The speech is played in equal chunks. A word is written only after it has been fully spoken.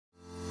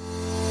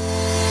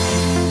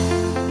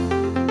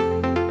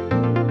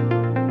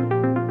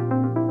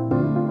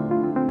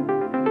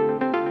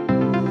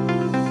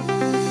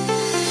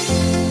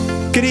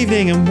Good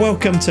evening and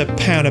welcome to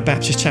Powder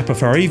Baptist Chapel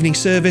for our evening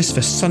service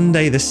for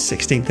Sunday the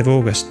 16th of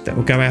August that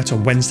will go out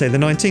on Wednesday the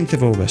 19th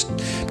of August.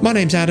 My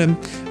name's Adam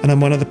and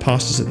I'm one of the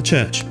pastors at the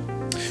church.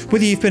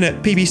 Whether you've been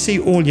at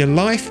PBC all your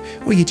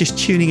life or you're just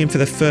tuning in for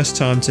the first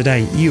time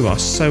today, you are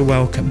so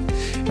welcome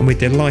and we're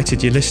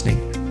delighted you're listening.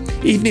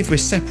 Even if we're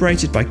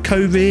separated by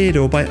COVID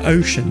or by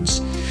oceans,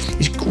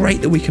 it's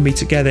great that we can be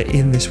together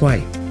in this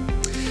way.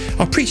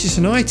 Our preacher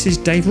tonight is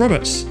Dave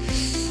Roberts.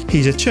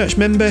 He's a church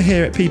member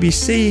here at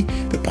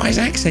PBC, but by his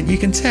accent you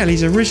can tell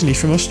he's originally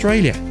from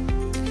Australia.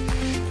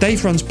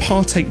 Dave runs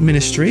Partake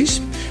Ministries,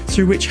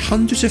 through which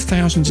hundreds of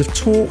thousands of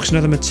talks and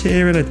other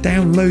material are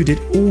downloaded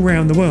all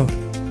around the world.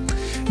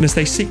 And as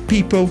they seek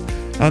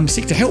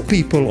to help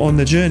people on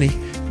the journey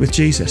with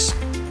Jesus.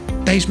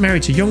 Dave's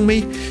married to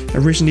Youngmi,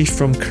 originally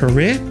from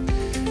Korea,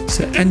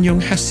 so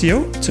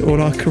Annyeonghaseyo to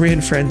all our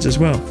Korean friends as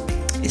well.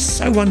 It's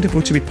so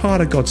wonderful to be part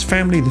of God's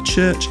family, the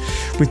church,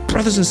 with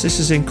brothers and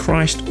sisters in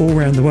Christ all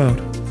around the world.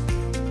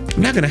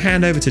 I'm now going to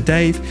hand over to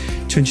Dave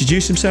to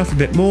introduce himself a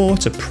bit more,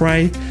 to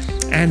pray,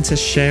 and to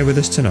share with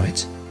us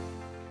tonight.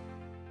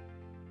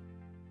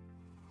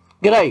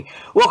 G'day,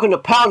 welcome to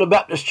Powder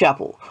Baptist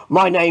Chapel.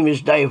 My name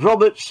is Dave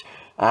Roberts.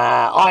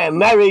 I am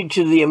married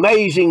to the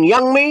amazing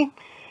Youngmi,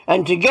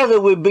 and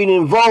together we've been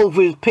involved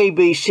with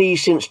PBC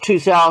since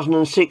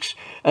 2006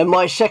 and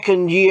my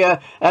second year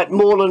at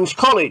Moorlands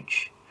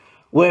College,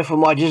 where for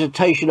my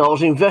dissertation I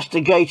was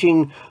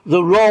investigating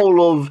the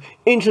role of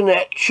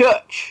internet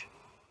church.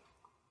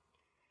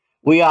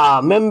 We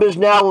are members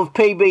now of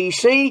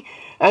PBC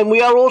and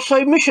we are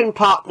also mission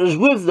partners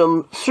with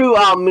them through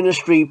our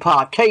ministry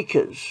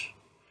Partakers.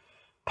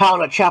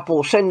 Powder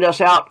Chapel send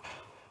us out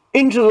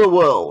into the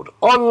world,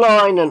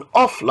 online and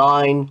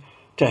offline,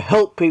 to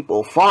help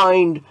people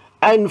find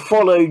and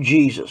follow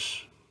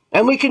Jesus.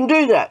 And we can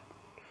do that,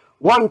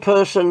 one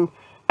person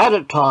at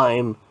a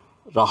time,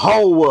 the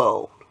whole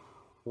world.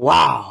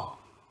 Wow.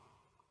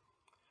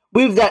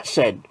 With that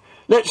said,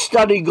 let's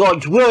study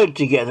God's Word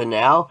together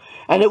now,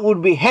 and it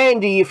would be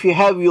handy if you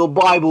have your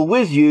Bible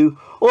with you,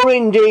 or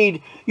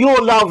indeed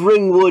your Love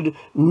Ringwood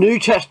New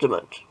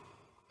Testament.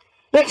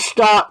 Let's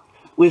start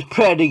with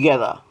prayer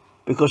together,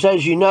 because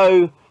as you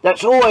know,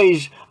 that's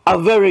always a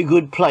very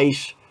good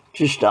place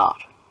to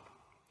start.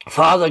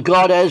 Father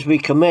God, as we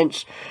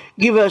commence,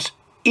 give us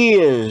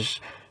ears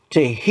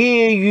to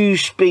hear you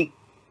speak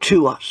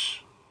to us.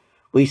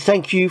 We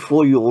thank you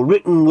for your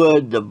written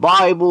word, the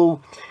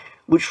Bible,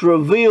 which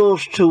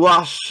reveals to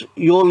us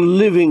your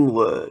living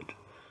word,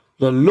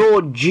 the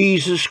Lord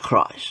Jesus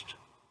Christ.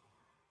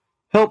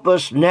 Help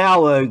us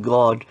now, O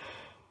God,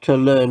 to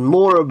learn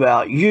more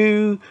about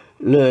you,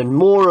 learn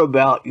more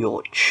about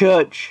your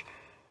church,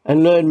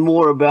 and learn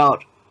more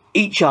about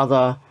each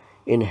other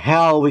in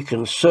how we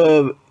can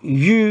serve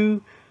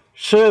you,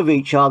 serve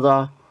each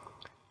other,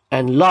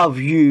 and love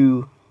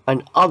you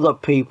and other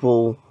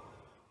people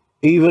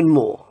even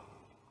more.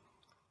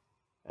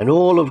 And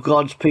all of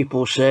God's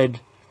people said,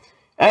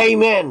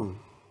 Amen.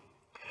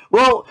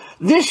 Well,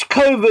 this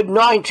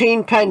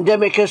COVID-19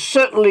 pandemic has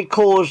certainly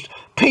caused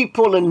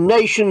people and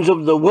nations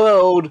of the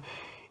world,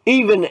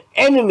 even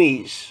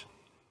enemies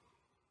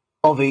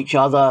of each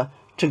other,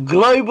 to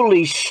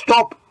globally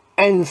stop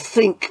and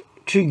think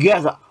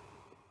together.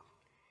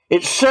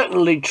 It's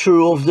certainly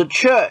true of the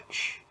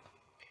church,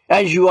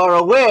 as you are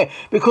aware,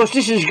 because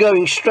this is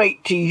going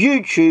straight to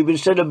YouTube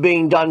instead of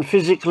being done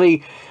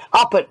physically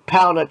up at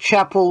Powder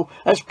Chapel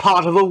as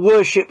part of a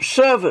worship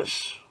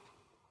service.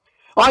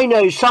 I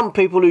know some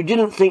people who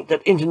didn't think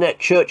that internet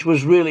church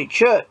was really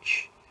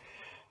church.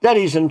 That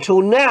is until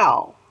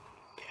now.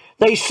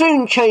 They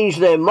soon changed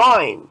their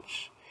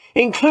minds,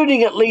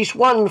 including at least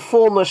one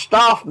former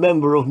staff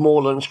member of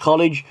Moorlands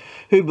College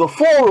who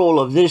before all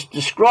of this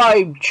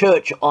described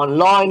church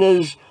online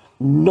as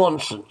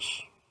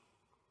nonsense.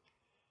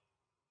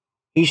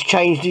 He's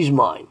changed his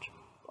mind.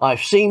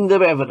 I've seen the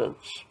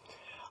evidence.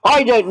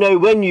 I don't know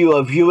when you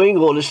are viewing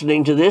or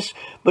listening to this,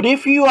 but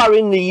if you are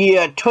in the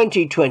year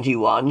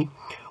 2021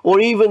 or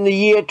even the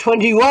year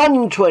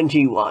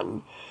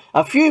 2121,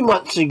 a few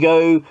months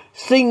ago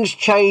things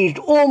changed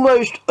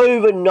almost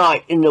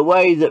overnight in the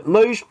way that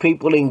most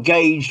people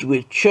engaged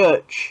with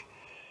church,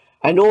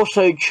 and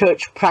also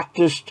church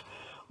practiced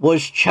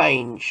was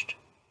changed.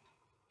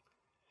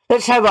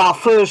 Let's have our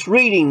first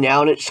reading now,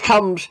 and it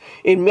comes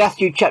in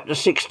Matthew chapter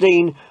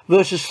 16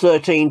 verses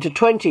 13 to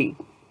 20.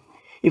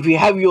 If you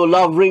have your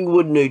Love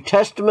Ringwood New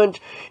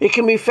Testament, it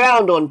can be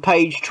found on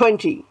page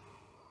 20.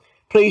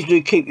 Please do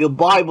keep your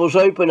Bibles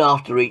open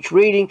after each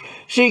reading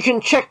so you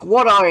can check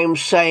what I am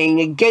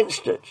saying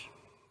against it.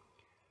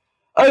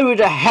 Over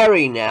to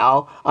Harry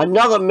now,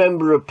 another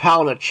member of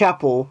Powder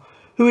Chapel,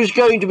 who is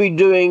going to be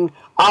doing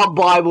our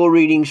Bible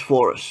readings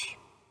for us.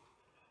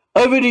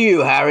 Over to you,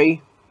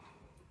 Harry.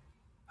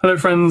 Hello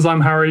friends,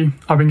 I'm Harry.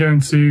 I've been going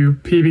to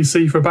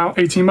PBC for about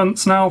 18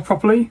 months now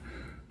properly.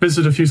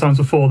 Visited a few times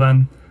before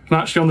then. And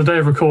actually on the day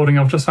of recording,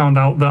 I've just found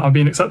out that I've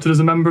been accepted as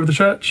a member of the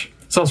church.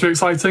 So that's really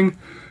exciting.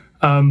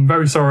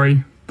 Very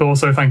sorry, but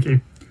also thank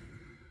you.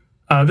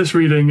 This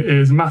reading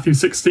is Matthew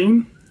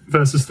 16,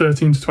 verses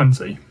 13 to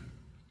 20.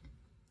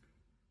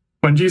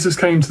 When Jesus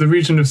came to the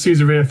region of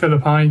Caesarea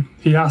Philippi,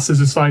 he asked his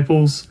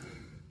disciples,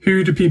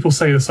 "Who do people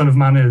say the Son of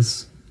Man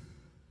is?"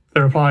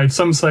 They replied,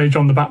 "Some say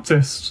John the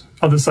Baptist,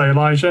 others say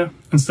Elijah,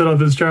 and still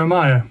others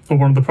Jeremiah, or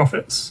one of the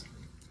prophets."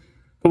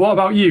 "But what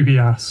about you?" he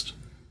asked.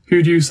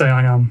 "Who do you say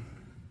I am?"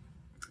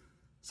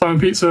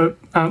 Simon Peter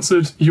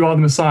answered, "You are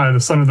the Messiah,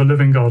 the Son of the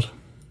living God."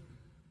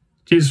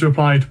 Jesus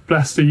replied,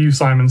 "Blessed are you,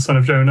 Simon, son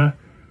of Jonah,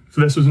 for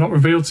this was not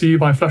revealed to you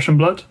by flesh and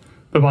blood,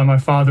 but by my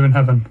Father in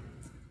heaven.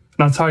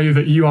 And I tell you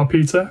that you are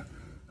Peter,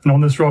 and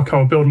on this rock I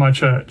will build my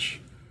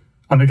church,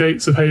 and the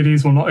gates of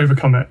Hades will not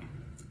overcome it.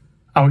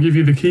 I will give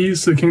you the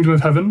keys to the kingdom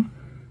of heaven.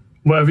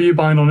 Whatever you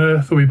bind on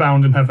earth will be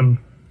bound in heaven,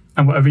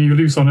 and whatever you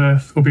loose on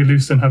earth will be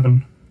loosed in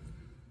heaven."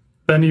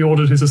 Then he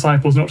ordered his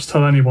disciples not to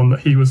tell anyone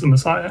that he was the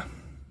Messiah.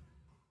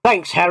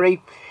 Thanks,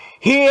 Harry.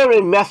 Here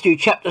in Matthew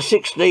chapter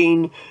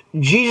 16,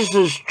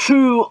 Jesus'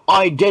 true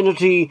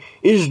identity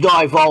is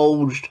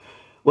divulged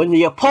when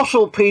the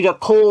Apostle Peter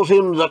calls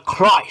him the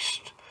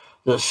Christ,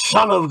 the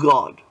Son of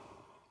God,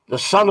 the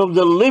Son of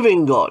the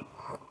living God.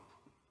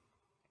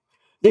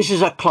 This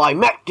is a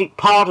climactic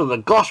part of the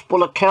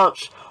gospel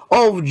accounts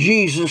of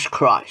Jesus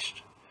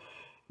Christ.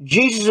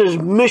 Jesus'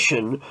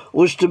 mission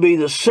was to be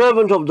the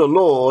servant of the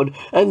Lord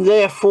and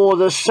therefore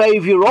the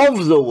Saviour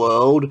of the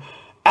world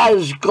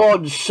as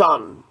God's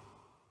Son.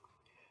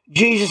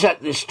 Jesus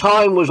at this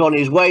time was on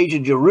his way to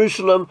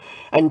Jerusalem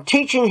and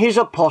teaching his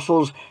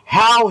apostles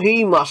how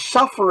he must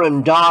suffer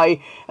and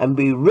die and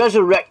be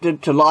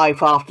resurrected to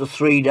life after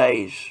 3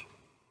 days.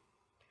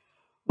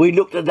 We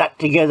looked at that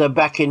together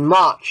back in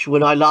March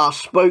when I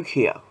last spoke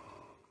here.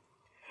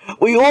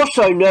 We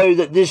also know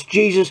that this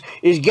Jesus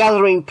is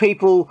gathering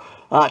people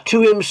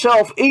to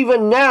himself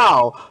even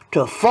now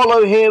to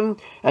follow him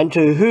and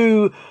to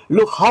who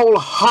look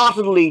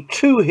wholeheartedly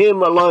to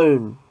him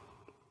alone.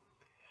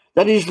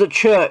 That is the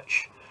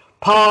church,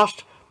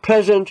 past,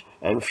 present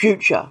and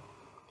future.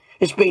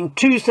 It's been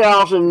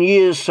 2,000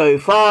 years so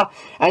far,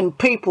 and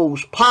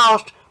peoples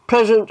past,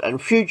 present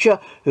and future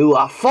who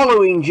are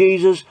following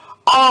Jesus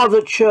are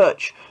the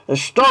church,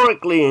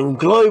 historically and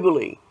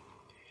globally.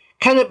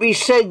 Can it be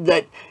said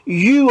that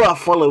you are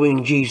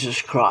following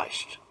Jesus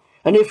Christ?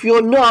 And if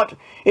you're not,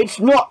 it's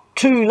not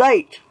too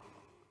late.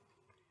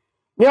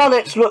 Now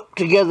let's look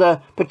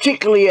together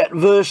particularly at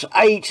verse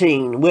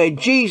 18, where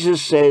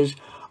Jesus says,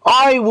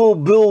 "I will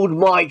build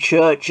my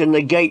church and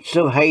the gates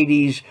of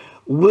Hades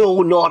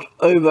will not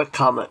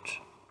overcome it."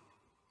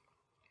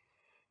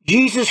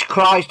 Jesus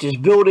Christ is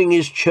building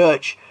his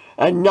church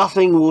and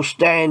nothing will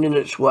stand in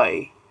its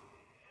way.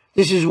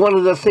 This is one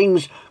of the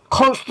things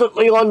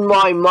constantly on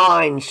my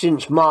mind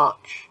since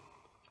March.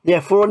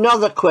 Therefore,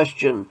 another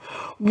question: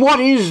 what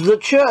is the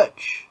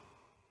church?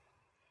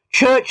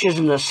 Church is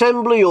an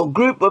assembly or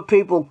group of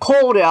people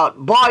called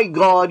out by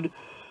God,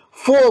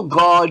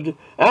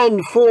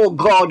 and for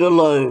God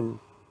alone.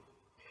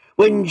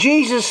 When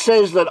Jesus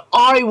says that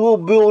I will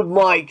build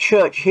my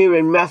church here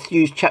in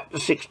Matthew chapter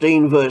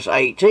 16 verse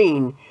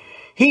 18,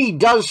 he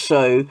does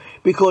so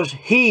because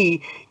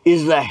he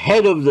is the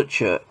head of the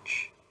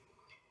church,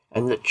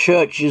 and the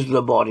church is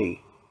the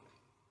body.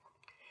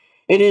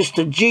 It is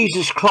to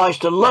Jesus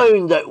Christ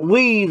alone that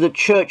we, the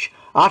church,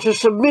 are to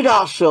submit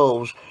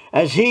ourselves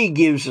as he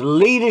gives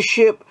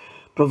leadership,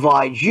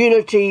 provides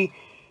unity,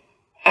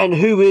 and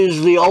who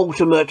is the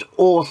ultimate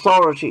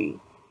authority.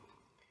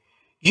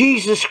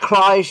 Jesus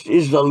Christ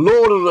is the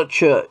Lord of the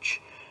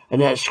church,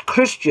 and as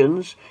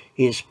Christians,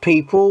 his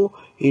people,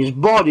 his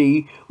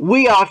body,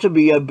 we are to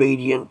be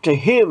obedient to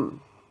him.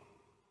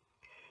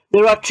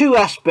 There are two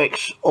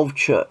aspects of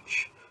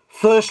church.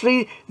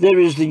 Firstly, there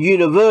is the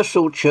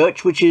universal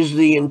church, which is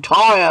the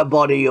entire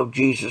body of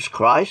Jesus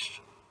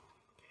Christ,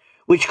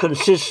 which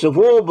consists of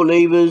all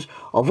believers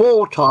of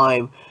all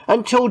time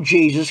until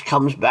Jesus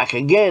comes back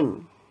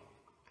again.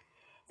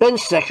 Then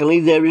secondly,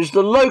 there is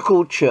the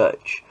local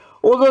church,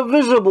 or the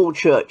visible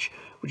church,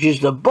 which is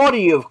the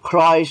body of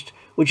Christ,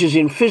 which is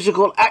in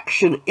physical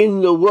action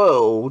in the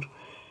world,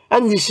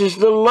 and this is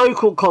the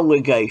local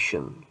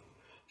congregation,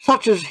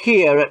 such as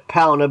here at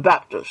Pownor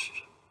Baptist.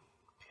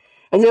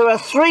 And there are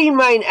three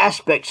main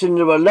aspects in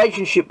the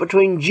relationship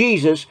between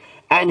Jesus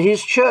and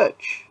his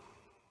church.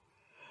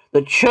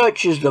 The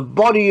church is the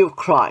body of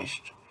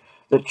Christ.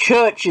 The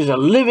church is a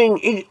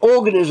living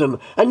organism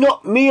and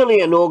not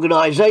merely an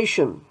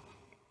organization.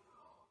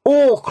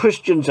 All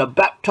Christians are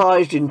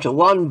baptized into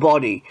one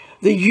body,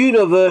 the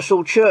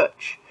universal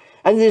church.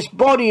 And this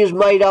body is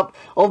made up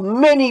of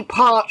many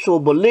parts or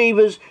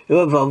believers who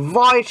have a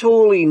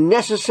vitally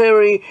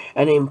necessary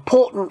and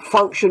important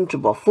function to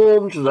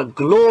perform to the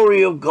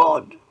glory of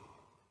God.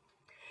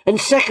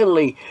 And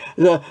secondly,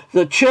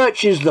 the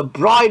church is the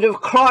bride of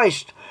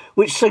Christ,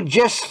 which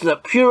suggests the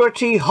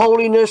purity,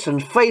 holiness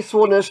and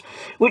faithfulness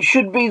which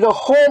should be the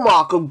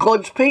hallmark of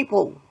God's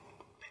people.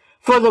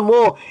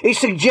 Furthermore, it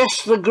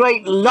suggests the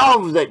great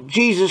love that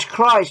Jesus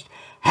Christ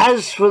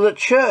has for the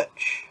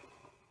church.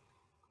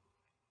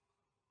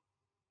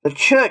 The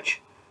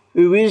church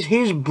who is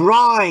his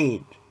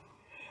bride.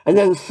 And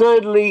then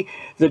thirdly,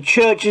 the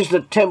church is the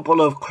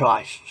temple of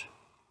Christ.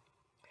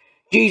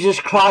 Jesus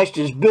Christ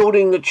is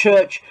building the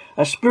church,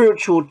 a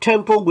spiritual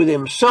temple with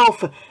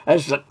himself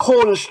as the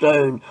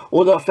cornerstone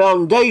or the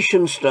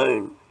foundation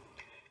stone.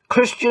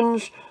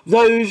 Christians,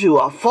 those who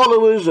are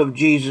followers of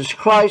Jesus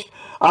Christ,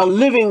 are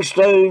living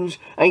stones,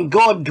 and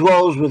God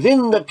dwells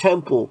within the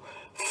temple,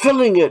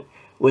 filling it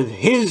with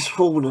his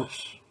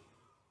fullness.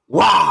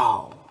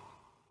 Wow!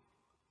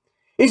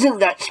 Isn't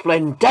that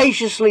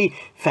splendaciously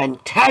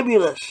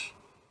fantabulous?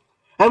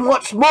 And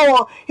what's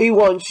more, he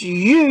wants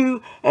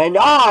you and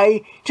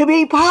I to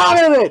be part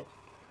of it.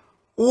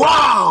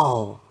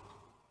 Wow!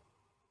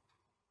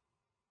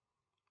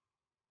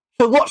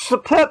 So what's the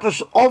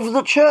purpose of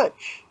the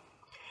church?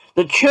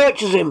 The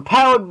church is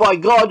empowered by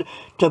God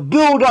to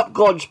build up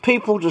God's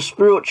people to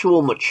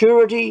spiritual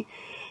maturity,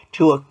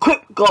 to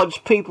equip God's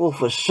people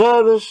for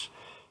service,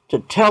 to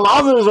tell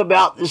others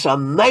about this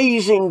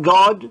amazing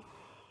God,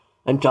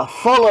 and to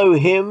follow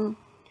him.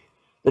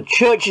 The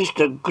church is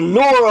to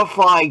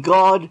glorify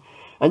God,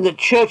 and the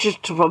church is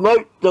to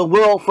promote the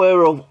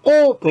welfare of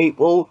all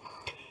people,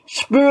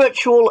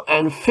 spiritual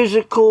and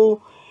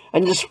physical,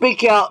 and to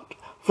speak out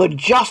for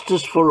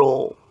justice for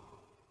all.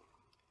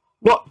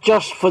 Not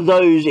just for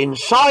those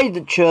inside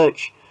the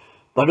church,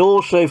 but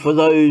also for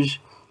those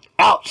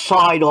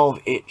outside of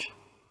it.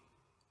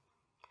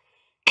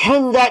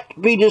 Can that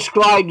be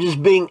described as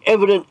being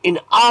evident in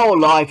our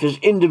life as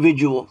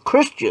individual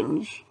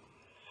Christians,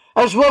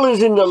 as well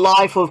as in the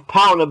life of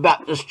Power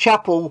Baptist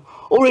Chapel,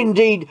 or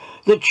indeed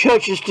the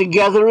churches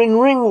together in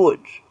Ringwood?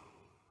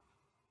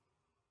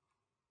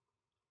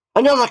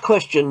 Another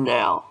question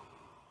now.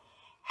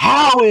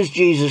 How is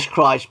Jesus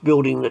Christ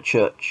building the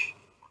church?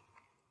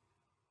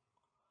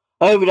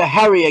 Over to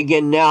Harry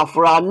again now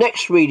for our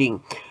next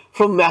reading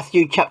from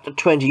Matthew chapter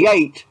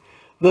 28,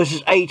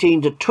 verses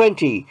 18 to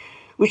 20,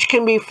 which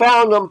can be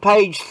found on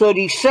page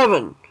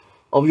 37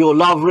 of your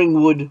Love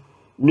Ringwood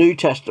New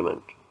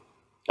Testament.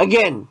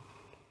 Again,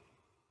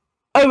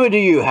 over to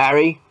you,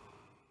 Harry.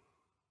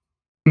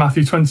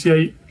 Matthew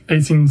 28,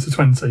 18 to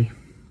 20.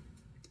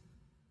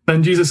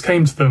 Then Jesus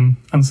came to them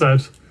and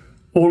said,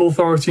 "All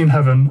authority in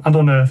heaven and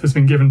on earth has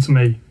been given to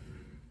me.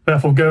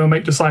 Therefore go and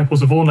make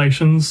disciples of all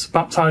nations,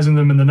 baptizing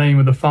them in the name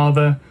of the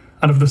Father,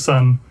 and of the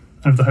Son,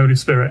 and of the Holy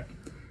Spirit,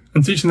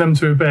 and teaching them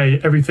to obey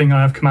everything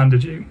I have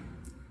commanded you.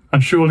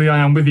 And surely I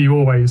am with you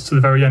always to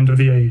the very end of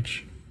the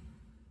age."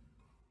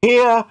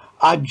 Here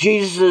are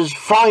Jesus'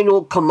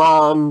 final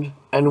command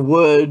and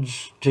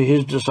words to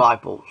his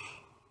disciples.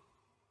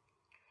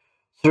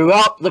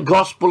 Throughout the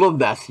Gospel of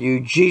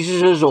Matthew,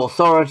 Jesus'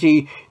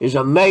 authority is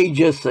a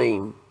major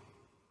theme.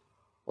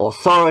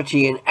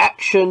 Authority in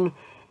action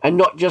and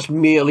not just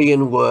merely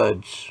in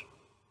words.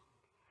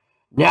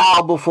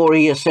 Now, before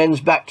he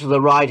ascends back to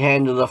the right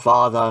hand of the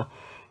Father,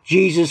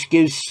 Jesus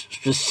gives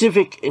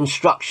specific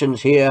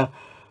instructions here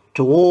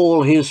to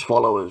all his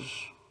followers,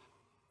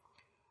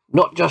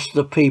 not just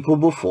the people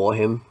before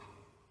him.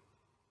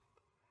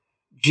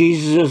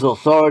 Jesus'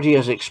 authority,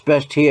 as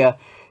expressed here,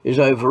 is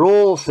over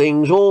all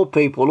things, all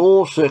people,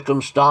 all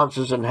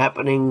circumstances and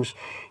happenings,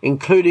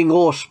 including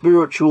all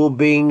spiritual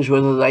beings,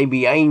 whether they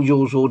be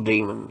angels or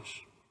demons.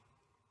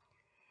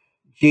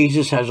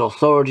 Jesus has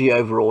authority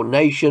over all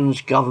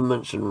nations,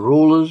 governments and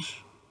rulers.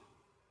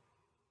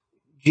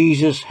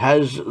 Jesus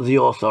has the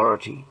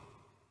authority.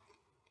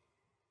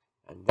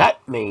 And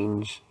that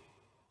means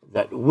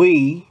that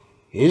we,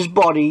 his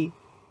body,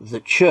 the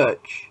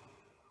church,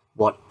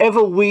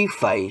 whatever we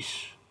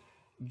face,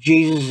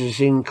 Jesus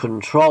is in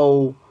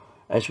control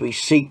as we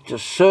seek to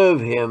serve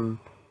him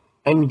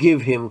and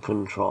give him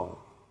control.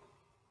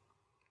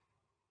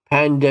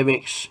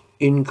 Pandemics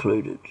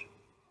included.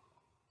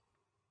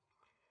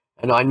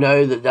 And I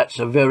know that that's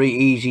a very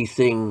easy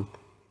thing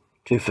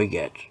to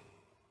forget.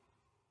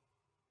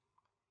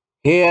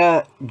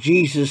 Here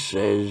Jesus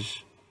says,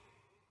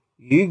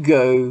 "You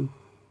go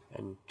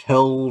and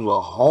tell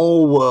the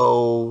whole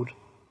world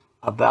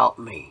about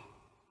me."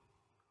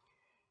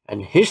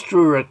 And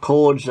history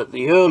records that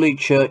the early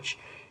church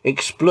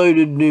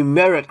exploded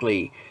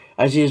numerically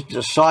as his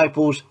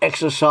disciples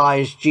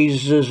exercised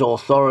Jesus'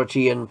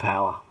 authority and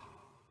power.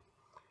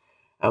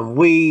 And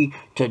we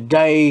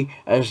today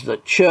as the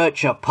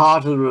church are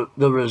part of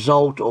the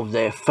result of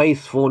their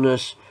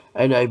faithfulness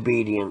and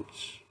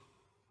obedience.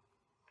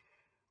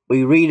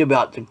 We read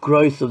about the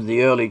growth of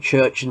the early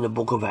church in the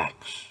book of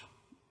Acts.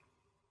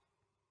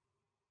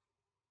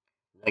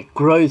 That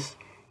growth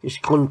is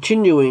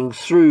continuing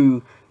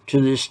through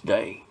to this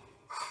day.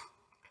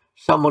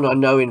 Someone I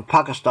know in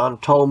Pakistan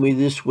told me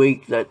this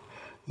week that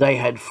they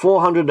had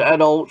 400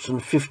 adults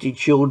and 50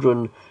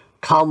 children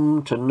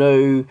come to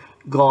know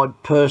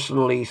God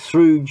personally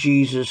through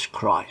Jesus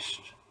Christ.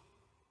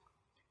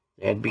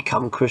 They had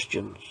become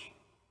Christians.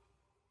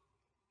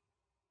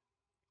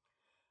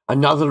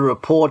 Another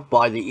report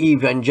by the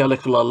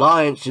Evangelical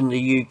Alliance in the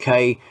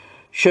UK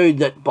showed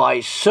that by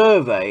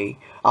survey,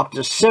 up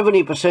to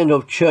 70%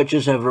 of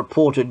churches have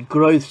reported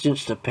growth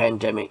since the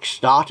pandemic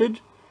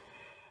started,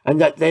 and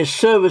that their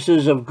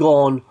services have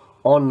gone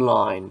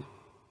online.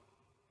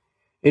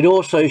 It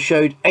also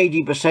showed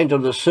 80%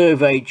 of the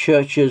surveyed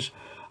churches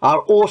are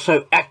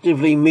also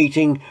actively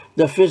meeting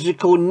the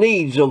physical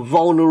needs of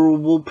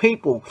vulnerable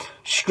people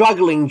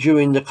struggling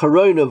during the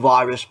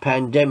coronavirus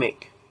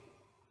pandemic,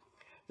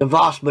 the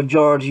vast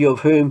majority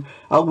of whom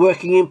are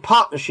working in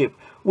partnership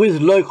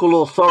with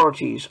local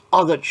authorities,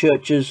 other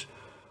churches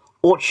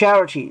or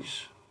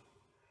charities.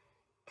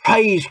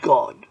 Praise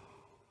God.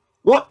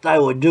 What they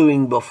were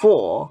doing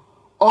before,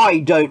 I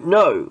don't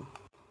know.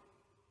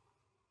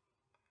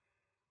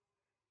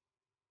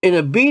 In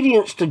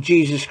obedience to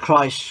Jesus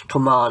Christ's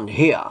command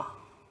here,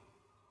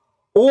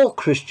 all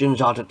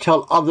Christians are to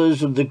tell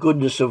others of the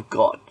goodness of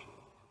God,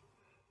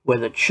 where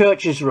the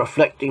church is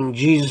reflecting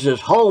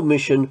Jesus' whole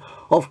mission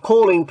of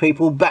calling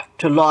people back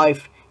to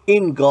life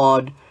in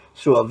God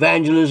through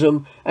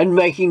evangelism and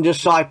making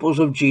disciples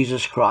of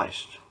Jesus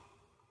Christ.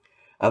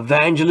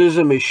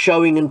 Evangelism is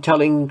showing and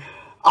telling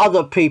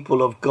other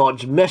people of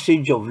God's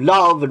message of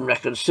love and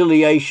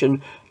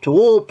reconciliation to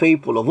all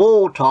people of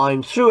all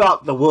time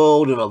throughout the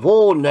world and of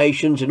all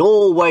nations in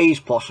all ways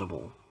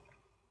possible.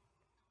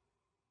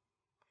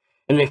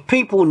 And if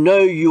people know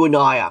you and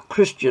I are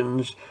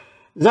Christians,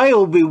 they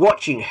will be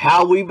watching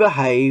how we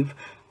behave,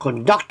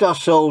 conduct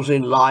ourselves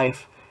in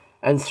life,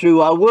 and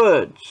through our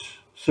words,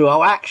 through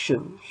our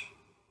actions.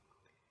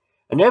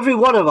 And every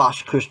one of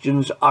us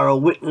Christians are a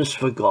witness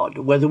for God,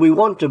 whether we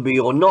want to be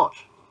or not.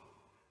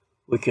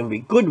 We can be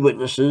good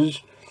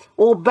witnesses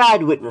or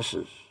bad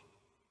witnesses.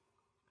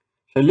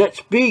 So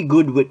let's be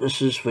good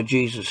witnesses for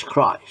Jesus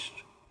Christ,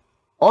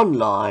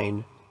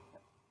 online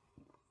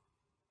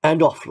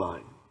and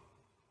offline.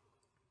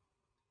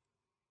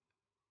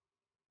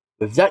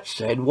 With that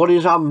said, what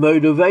is our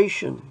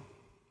motivation?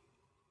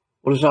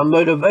 What is our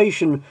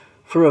motivation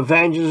for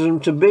evangelism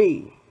to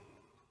be?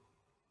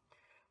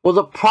 Well,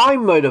 the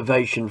prime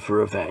motivation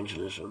for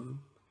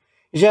evangelism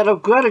is out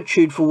of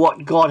gratitude for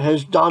what God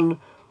has done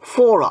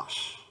for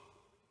us,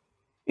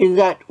 in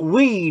that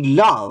we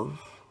love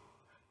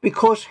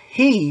because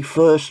He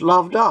first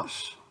loved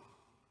us.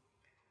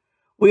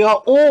 We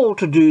are all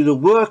to do the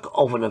work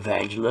of an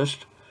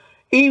evangelist,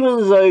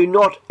 even though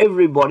not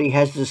everybody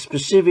has the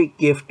specific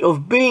gift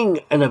of being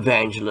an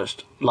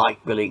evangelist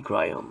like Billy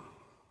Graham.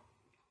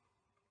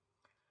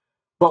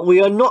 But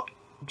we are not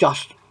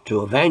just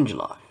to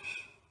evangelize.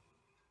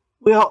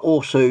 We are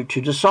also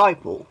to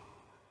disciple,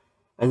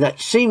 and that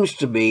seems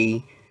to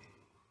be,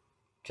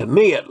 to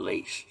me at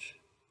least,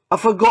 a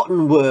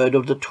forgotten word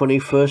of the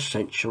 21st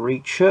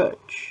century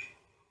church.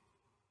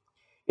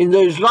 In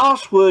those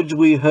last words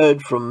we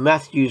heard from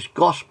Matthew's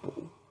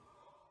Gospel,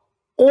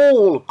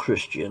 all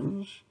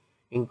Christians,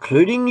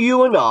 including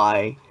you and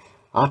I,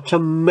 are to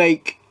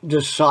make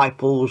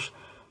disciples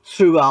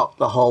throughout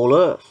the whole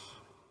earth.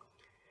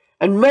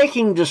 And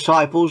making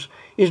disciples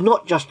is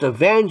not just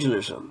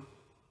evangelism.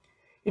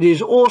 It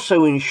is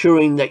also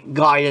ensuring that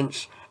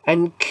guidance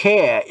and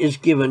care is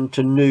given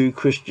to new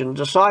Christian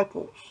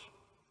disciples.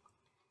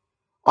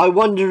 I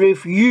wonder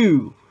if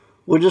you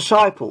were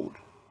discipled.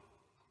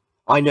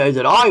 I know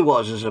that I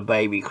was as a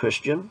baby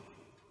Christian.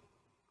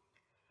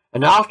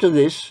 And after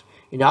this,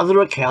 in other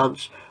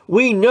accounts,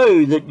 we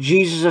know that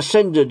Jesus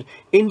ascended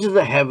into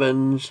the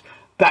heavens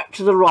back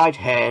to the right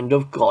hand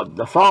of God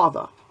the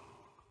Father.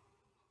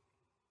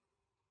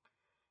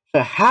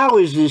 So how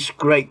is this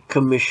great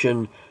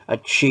commission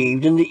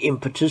achieved and the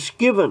impetus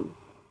given?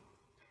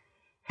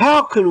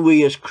 How can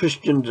we as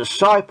Christian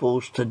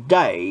disciples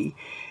today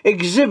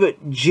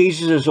exhibit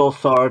Jesus'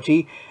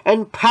 authority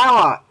and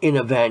power in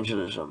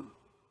evangelism?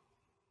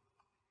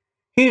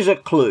 Here's a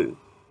clue.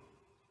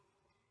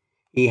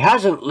 He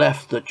hasn't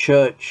left the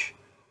church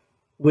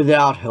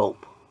without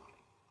help.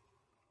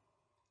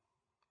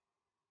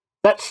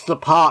 That's the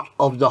part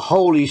of the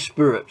Holy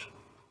Spirit.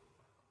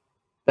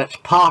 That's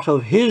part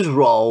of His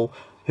role,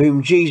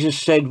 whom Jesus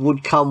said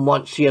would come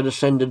once He had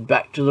ascended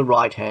back to the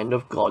right hand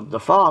of God the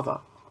Father.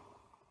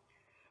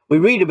 We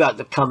read about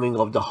the coming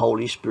of the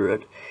Holy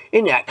Spirit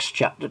in Acts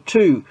chapter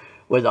 2,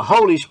 where the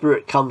Holy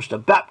Spirit comes to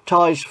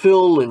baptize,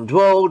 fill,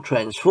 indwell,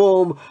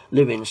 transform,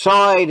 live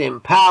inside,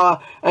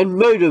 empower, and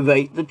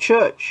motivate the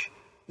church.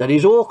 That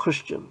is, all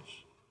Christians.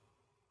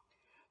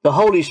 The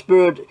Holy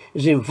Spirit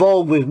is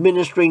involved with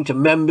ministering to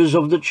members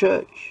of the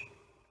church.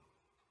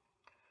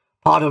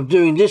 Part of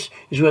doing this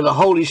is where the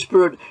Holy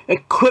Spirit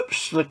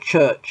equips the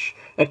church,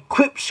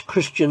 equips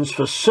Christians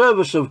for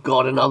service of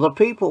God and other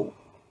people.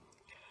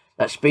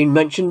 That's been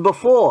mentioned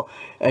before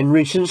in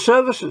recent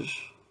services.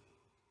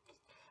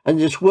 And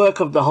this work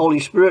of the Holy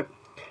Spirit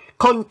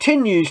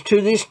continues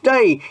to this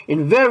day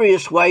in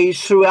various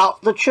ways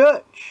throughout the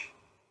church.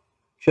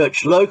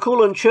 Church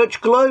local and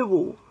church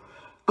global.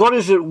 God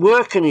is at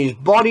work in His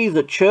body,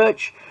 the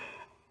church.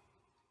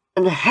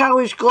 And how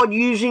is God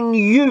using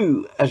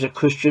you as a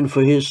Christian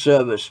for His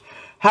service?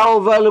 How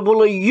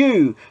available are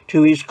you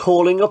to His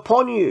calling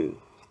upon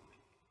you?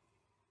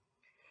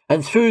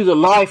 And through the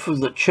life of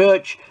the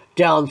church,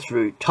 down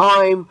through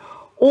time,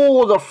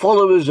 all the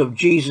followers of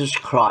Jesus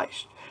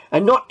Christ,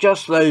 and not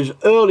just those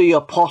early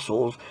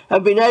apostles,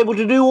 have been able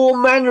to do all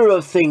manner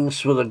of things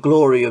for the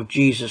glory of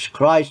Jesus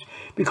Christ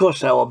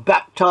because they were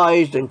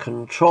baptized and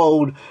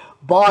controlled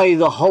by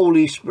the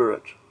Holy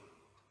Spirit.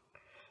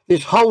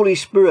 This Holy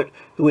Spirit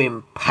who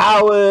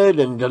empowered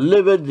and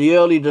delivered the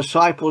early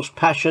disciples'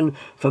 passion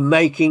for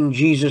making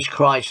Jesus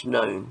Christ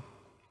known.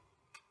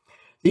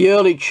 The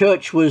early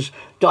church was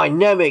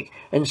dynamic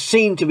and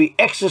seen to be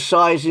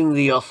exercising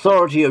the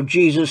authority of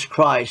Jesus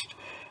Christ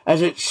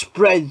as it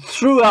spread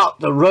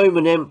throughout the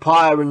Roman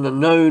Empire and the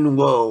known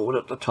world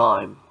at the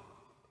time.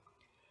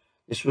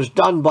 This was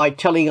done by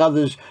telling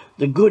others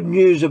the good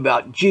news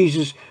about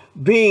Jesus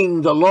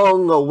being the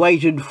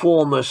long-awaited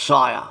for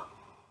Messiah,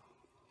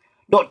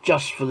 not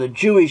just for the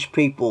Jewish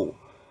people,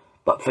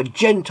 but for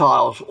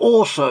Gentiles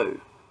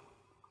also.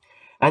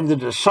 And the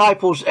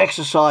disciples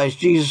exercised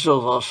Jesus'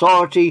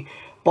 authority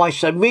by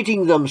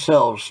submitting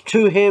themselves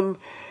to him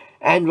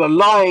and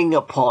relying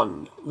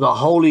upon the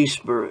Holy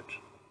Spirit.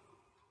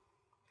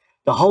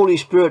 The Holy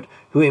Spirit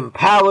who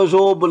empowers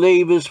all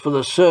believers for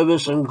the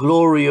service and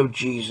glory of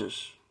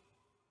Jesus.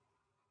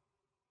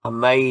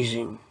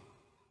 Amazing.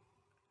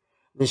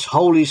 This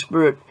Holy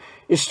Spirit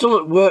is still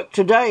at work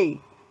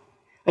today.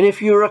 And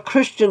if you're a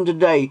Christian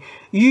today,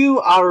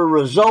 you are a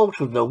result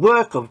of the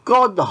work of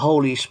God the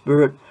Holy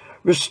Spirit,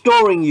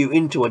 restoring you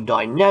into a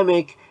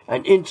dynamic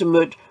and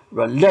intimate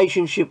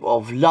relationship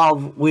of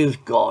love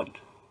with God.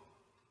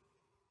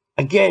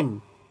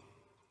 Again,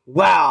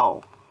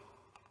 wow!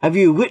 Have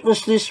you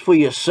witnessed this for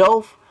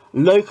yourself,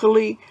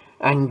 locally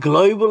and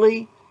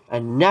globally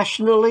and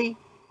nationally?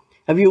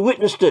 Have you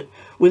witnessed it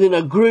within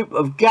a group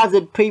of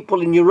gathered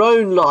people in your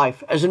own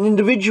life as an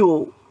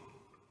individual?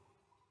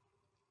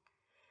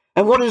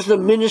 And what is the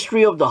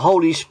ministry of the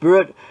Holy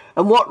Spirit,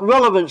 and what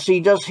relevancy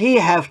does he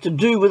have to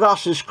do with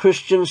us as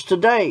Christians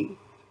today?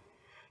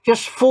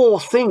 Just 4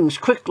 things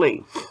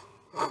quickly.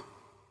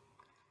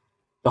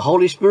 The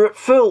Holy Spirit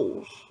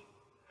fills.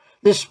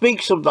 This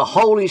speaks of the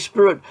Holy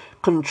Spirit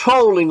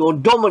controlling or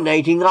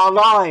dominating our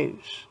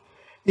lives.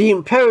 The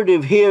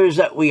imperative here is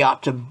that we are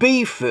to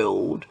be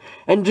filled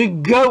and to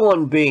go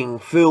on being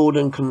filled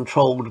and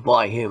controlled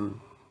by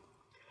him.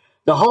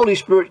 The Holy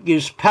Spirit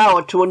gives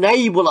power to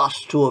enable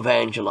us to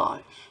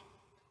evangelize.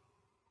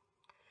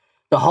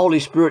 The Holy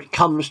Spirit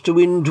comes to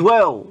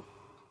indwell.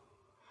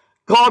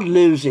 God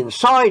lives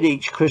inside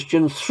each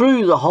Christian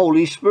through the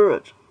Holy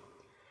Spirit.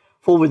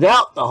 For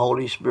without the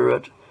Holy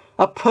Spirit,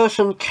 a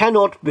person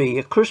cannot be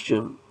a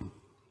Christian.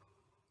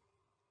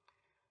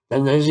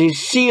 Then there's his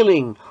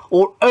sealing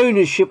or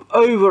ownership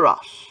over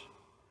us.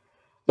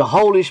 The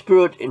Holy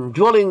Spirit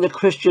indwelling the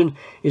Christian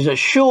is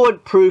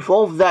assured proof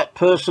of that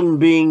person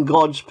being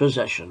God's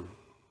possession.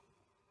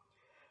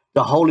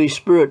 The Holy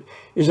Spirit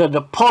is a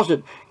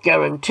deposit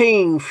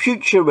guaranteeing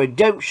future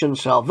redemption,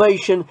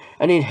 salvation,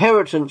 and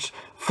inheritance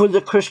for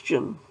the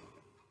Christian.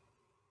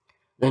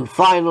 Then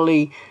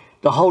finally,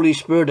 the Holy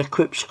Spirit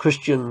equips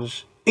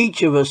Christians,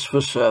 each of us,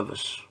 for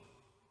service.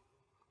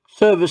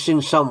 Service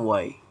in some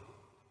way.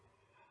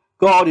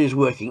 God is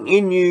working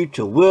in you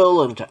to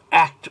will and to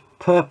act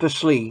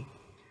purposely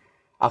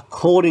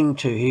according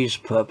to his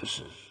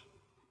purposes.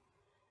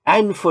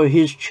 And for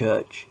his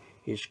church,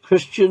 his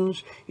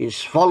Christians,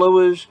 his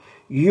followers,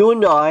 you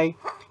and I,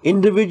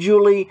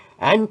 individually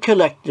and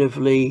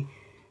collectively,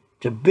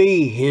 to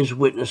be his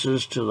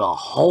witnesses to the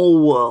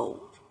whole world.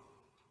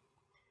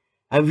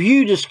 Have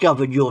you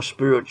discovered your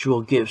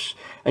spiritual gifts?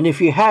 And if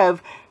you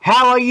have,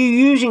 how are you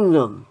using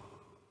them?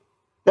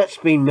 That's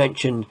been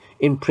mentioned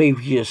in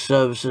previous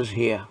services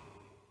here.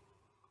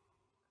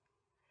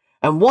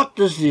 And what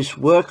does this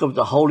work of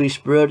the Holy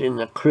Spirit in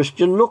the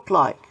Christian look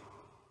like?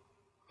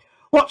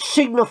 What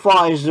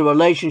signifies the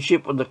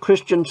relationship of the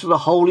Christian to the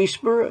Holy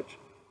Spirit?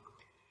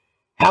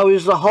 How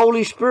is the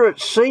Holy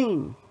Spirit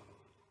seen?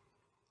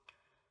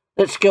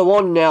 Let's go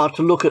on now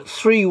to look at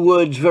 3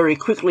 words very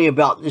quickly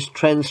about this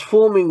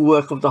transforming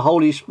work of the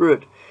Holy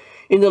Spirit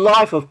in the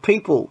life of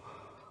people,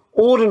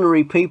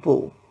 ordinary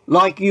people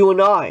like you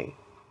and I.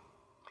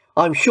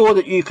 I'm sure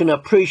that you can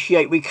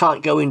appreciate we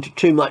can't go into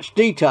too much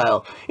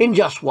detail in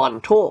just one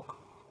talk.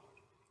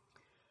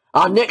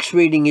 Our next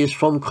reading is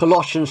from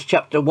Colossians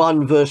chapter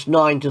 1 verse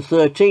 9 to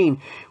 13,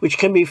 which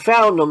can be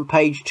found on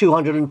page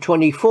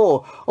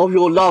 224 of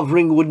your Love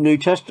Ringwood New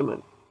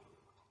Testament.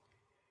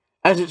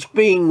 As it's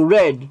being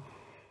read,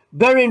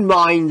 bear in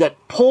mind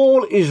that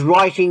Paul is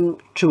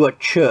writing to a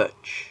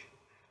church,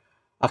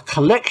 a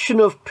collection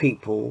of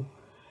people,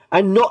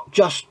 and not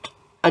just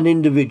an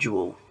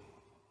individual.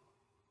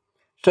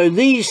 So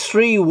these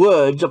 3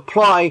 words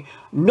apply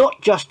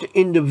not just to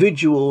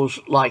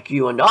individuals like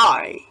you and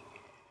I,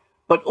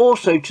 but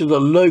also to the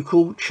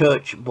local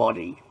church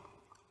body.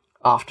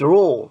 After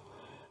all,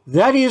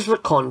 that is the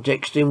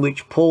context in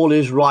which Paul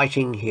is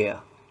writing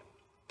here.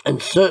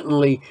 And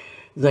certainly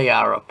they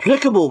are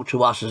applicable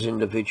to us as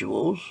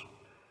individuals,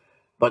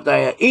 but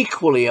they are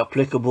equally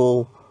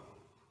applicable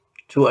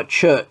to a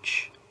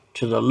church,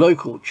 to the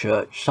local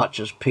church, such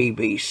as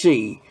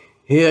PBC,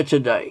 here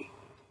today.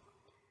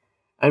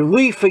 And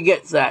we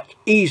forget that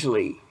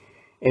easily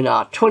in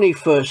our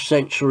 21st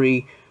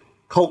century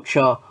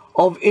culture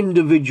of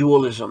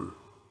individualism.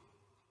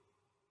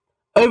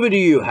 Over to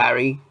you,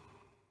 Harry.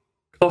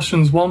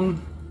 Colossians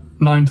 1,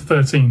 9 to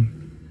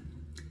 13.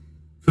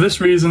 For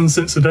this reason,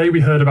 since the day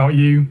we heard about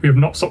you, we have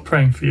not stopped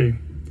praying for you.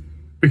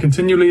 We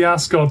continually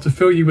ask God to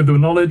fill you with the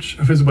knowledge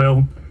of his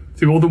will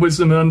through all the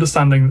wisdom and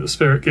understanding that the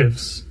Spirit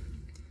gives,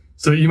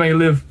 so that you may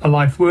live a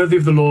life worthy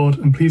of the Lord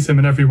and please him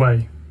in every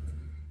way,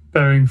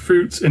 bearing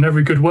fruit in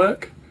every good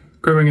work,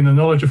 growing in the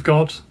knowledge of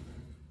God,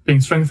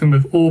 being strengthened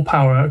with all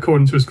power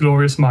according to his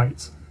glorious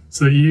might,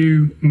 so that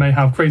you may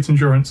have great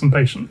endurance and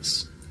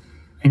patience,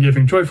 and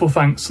giving joyful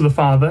thanks to the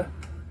Father,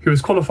 who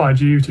has qualified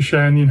you to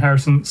share in the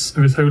inheritance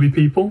of his holy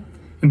people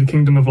in the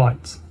kingdom of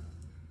light.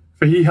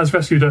 For he has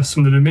rescued us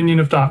from the dominion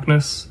of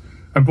darkness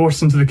and brought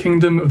us into the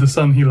kingdom of the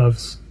Son he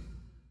loves.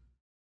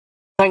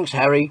 Thanks,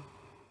 Harry.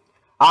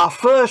 Our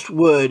first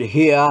word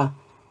here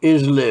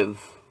is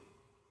live.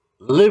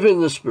 Live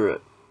in the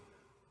Spirit.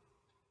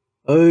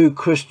 Oh,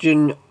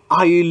 Christian,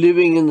 are you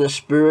living in the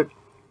Spirit?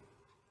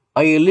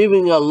 Are you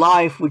living a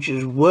life which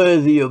is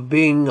worthy of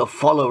being a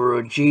follower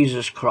of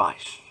Jesus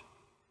Christ?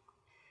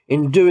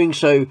 In doing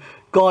so,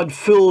 God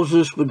fills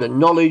us with the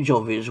knowledge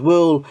of his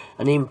will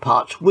and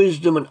imparts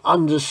wisdom and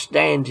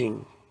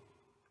understanding.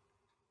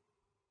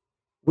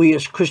 We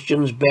as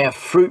Christians bear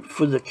fruit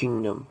for the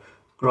kingdom,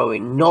 grow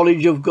in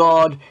knowledge of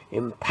God,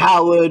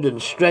 empowered and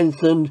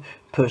strengthened,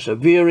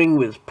 persevering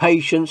with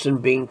patience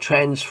and being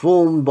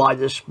transformed by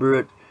the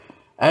Spirit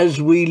as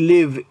we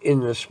live in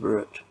the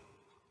Spirit.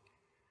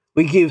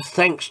 We give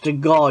thanks to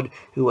God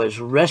who has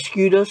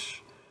rescued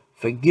us,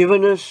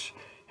 forgiven us,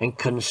 and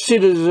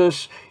considers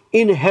us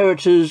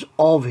inheritors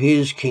of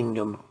his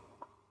kingdom.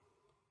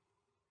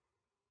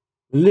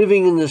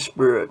 Living in the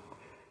Spirit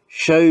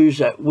shows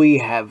that we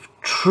have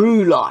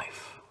true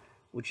life,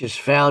 which is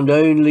found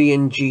only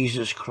in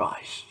Jesus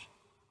Christ.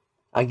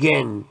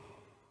 Again,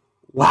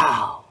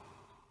 wow!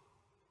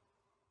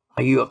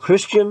 Are you a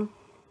Christian?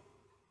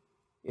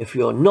 If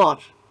you're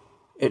not,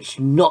 it's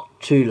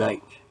not too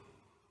late.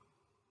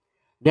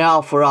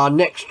 Now for our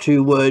next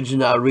two words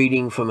in our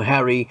reading from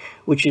Harry,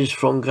 which is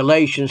from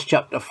Galatians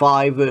chapter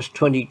 5, verse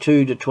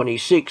 22 to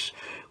 26,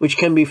 which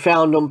can be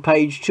found on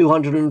page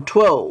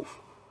 212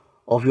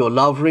 of your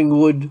Love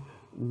Ringwood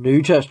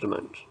New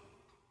Testament.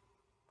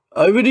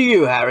 Over to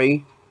you,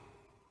 Harry.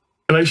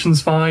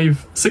 Galatians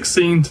 5,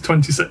 16 to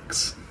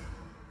 26.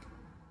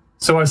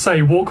 So I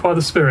say, walk by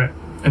the Spirit,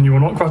 and you will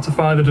not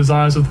gratify the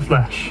desires of the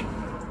flesh.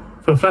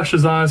 For the flesh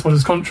desires what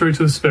is contrary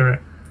to the Spirit,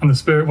 and the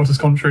Spirit what is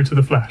contrary to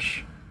the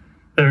flesh.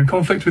 They are in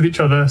conflict with each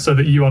other, so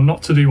that you are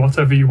not to do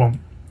whatever you want.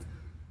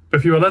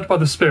 But if you are led by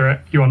the Spirit,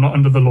 you are not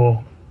under the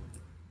law.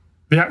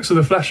 The acts of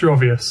the flesh are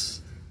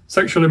obvious: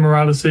 sexual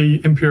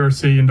immorality,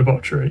 impurity, and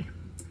debauchery,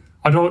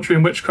 idolatry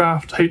and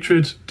witchcraft,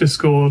 hatred,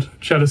 discord,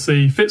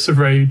 jealousy, fits of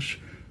rage,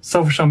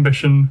 selfish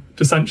ambition,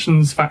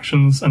 dissensions,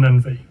 factions, and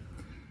envy,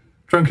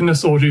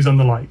 drunkenness, orgies, and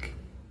the like.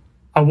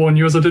 I warn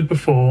you, as I did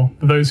before,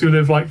 that those who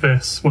live like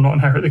this will not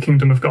inherit the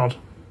kingdom of God.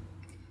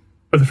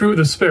 But the fruit of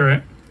the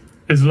Spirit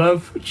is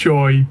love,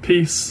 joy,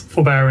 peace,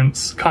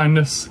 forbearance,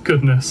 kindness,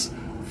 goodness,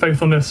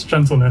 faithfulness,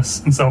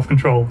 gentleness, and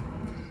self-control.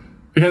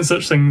 Against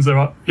such things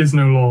there is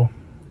no law.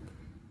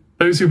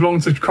 Those who belong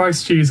to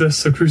Christ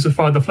Jesus have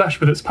crucified the flesh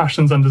with its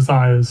passions and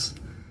desires.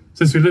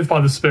 Since we live by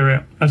the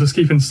Spirit, let us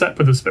keep in step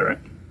with the Spirit.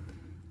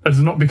 Let us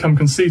not become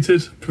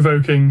conceited,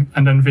 provoking,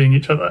 and envying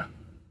each other.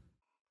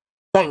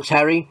 Thanks,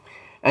 Harry.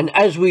 And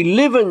as we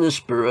live in the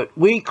Spirit,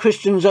 we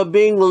Christians are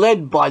being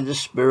led by the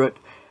Spirit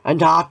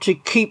and are to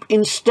keep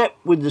in step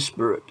with the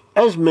Spirit,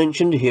 as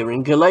mentioned here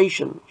in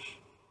Galatians.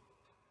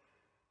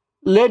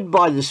 Led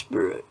by the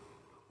Spirit.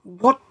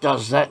 What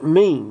does that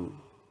mean?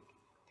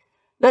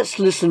 Let's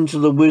listen to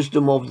the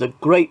wisdom of the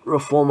great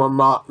reformer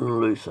Martin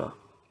Luther.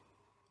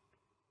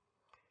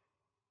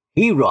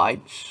 He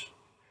writes,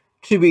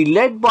 "To be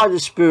led by the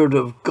Spirit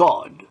of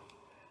God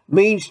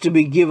means to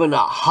be given a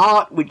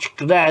heart which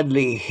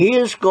gladly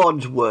hears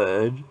God's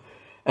word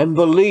and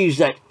believes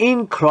that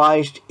in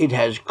Christ it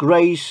has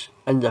grace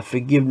and the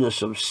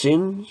forgiveness of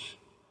sins,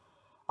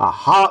 a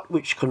heart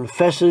which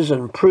confesses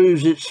and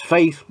proves its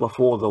faith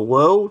before the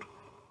world,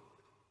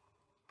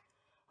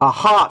 a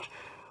heart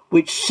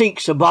which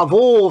seeks above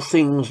all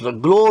things the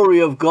glory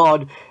of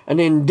God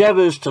and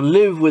endeavours to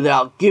live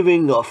without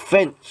giving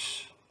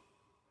offence,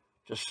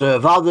 to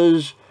serve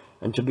others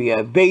and to be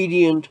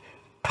obedient,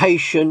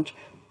 patient,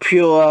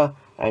 pure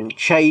and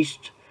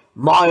chaste,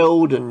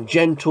 mild and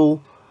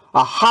gentle,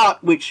 a heart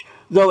which,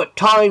 though at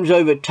times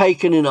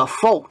overtaken in a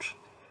fault,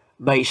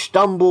 may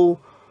stumble,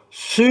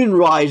 soon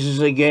rises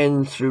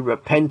again through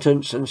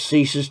repentance and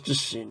ceases to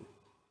sin.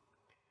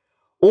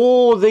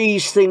 All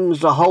these things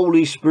the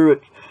Holy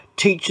Spirit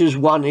teaches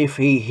one if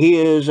he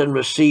hears and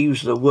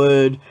receives the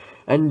word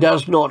and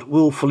does not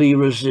willfully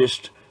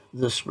resist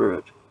the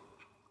Spirit."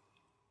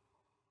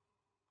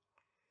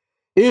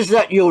 Is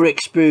that your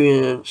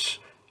experience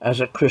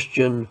as a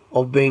Christian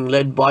of being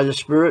led by the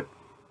Spirit?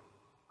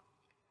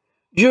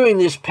 During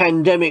this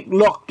pandemic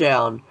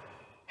lockdown,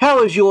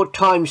 how is your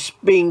time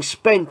being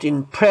spent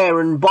in prayer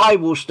and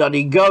Bible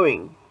study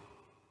going?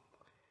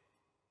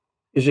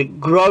 Is it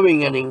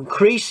growing and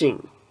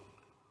increasing?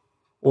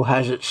 Or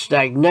has it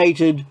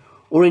stagnated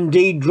or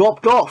indeed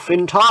dropped off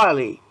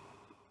entirely?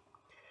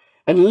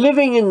 And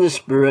living in the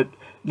Spirit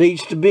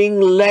leads to being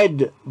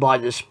led by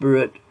the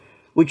Spirit,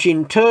 which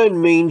in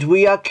turn means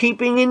we are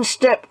keeping in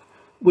step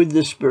with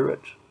the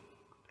Spirit.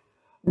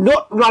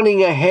 Not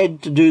running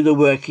ahead to do the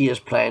work he has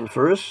planned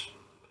for us,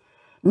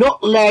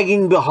 not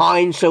lagging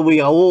behind so we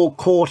are all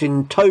caught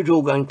in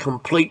total and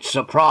complete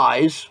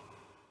surprise,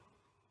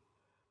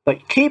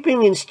 but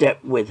keeping in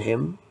step with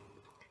him,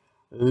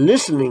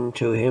 listening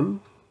to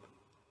him,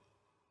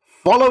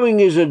 following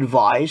his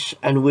advice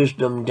and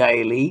wisdom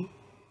daily,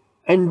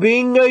 and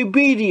being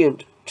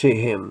obedient to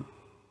him.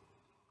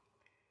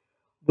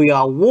 We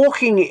are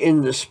walking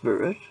in the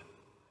Spirit,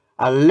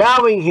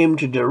 allowing him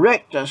to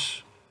direct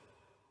us,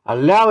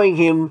 allowing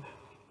him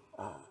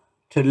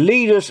to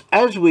lead us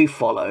as we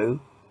follow,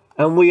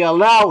 and we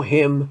allow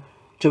him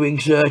to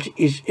exert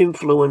his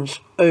influence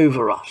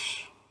over us.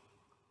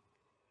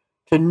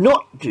 To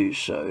not do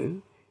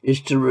so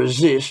is to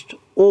resist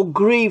or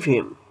grieve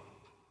him.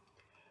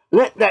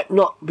 Let that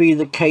not be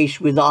the case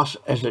with us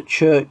as a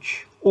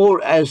church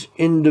or as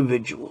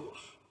individuals.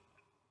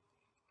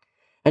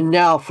 And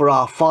now for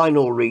our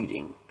final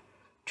reading,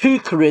 2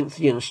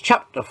 Corinthians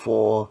chapter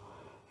 4,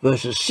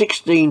 verses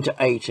 16 to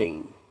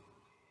 18.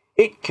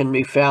 It can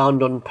be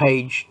found on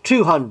page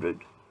 200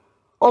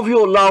 of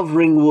your Love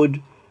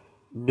Ringwood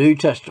New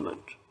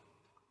Testament.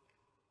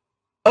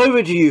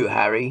 Over to you,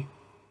 Harry.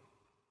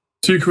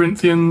 2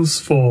 Corinthians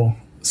 4,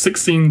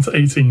 16 to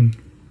 18.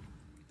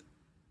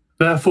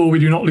 Therefore we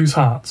do not lose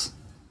heart.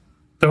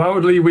 Though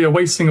outwardly we are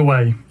wasting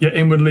away, yet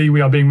inwardly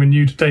we are being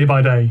renewed day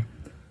by day.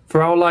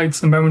 For our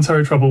light and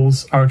momentary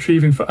troubles are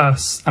achieving for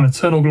us an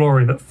eternal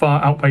glory that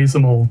far outweighs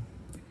them all.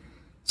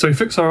 So we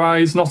fix our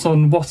eyes not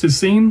on what is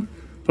seen,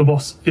 but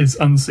what is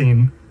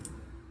unseen.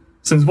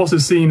 Since what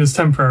is seen is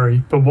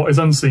temporary, but what is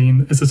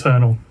unseen is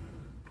eternal.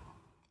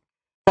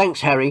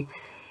 Thanks, Harry.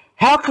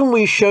 How can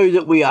we show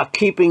that we are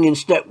keeping in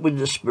step with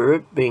the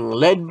Spirit, being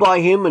led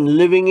by him and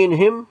living in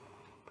him?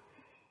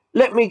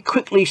 Let me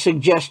quickly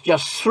suggest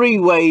just 3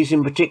 ways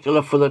in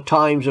particular for the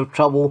times of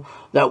trouble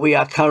that we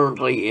are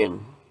currently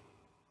in.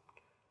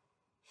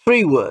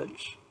 3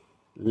 words: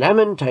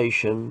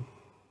 lamentation,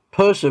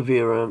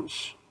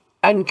 perseverance,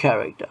 and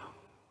character.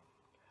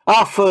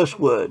 Our first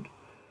word,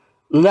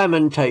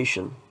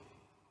 lamentation.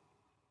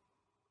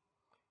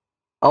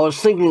 I was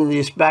thinking of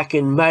this back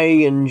in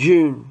May and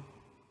June.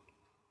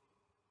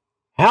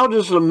 How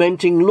does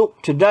lamenting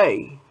look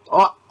today?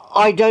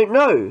 I don't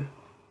know.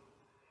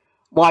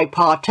 My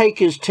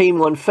Partakers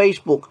team on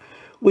Facebook,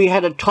 we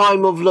had a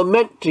time of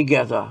lament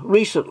together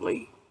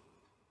recently.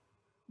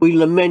 We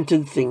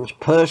lamented things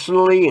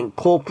personally and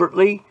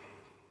corporately,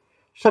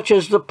 such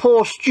as the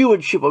poor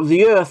stewardship of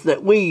the earth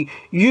that we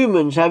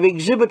humans have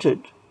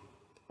exhibited,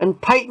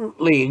 and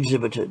patently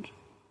exhibited.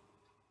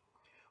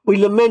 We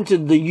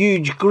lamented the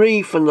huge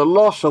grief and the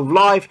loss of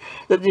life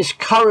that this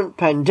current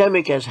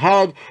pandemic has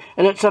had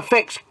and its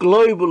effects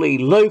globally,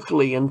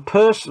 locally, and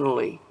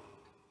personally.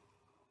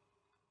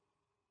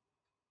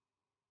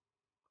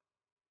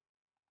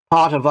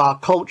 Part of our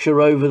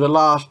culture over the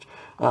last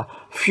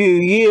few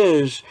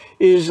years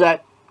is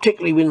that,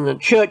 particularly within the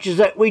church, is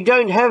that we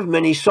don't have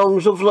many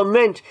songs of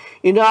lament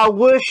in our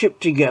worship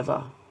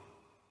together.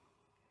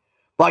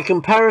 By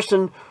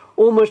comparison,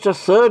 almost a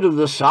third of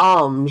the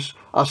Psalms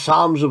are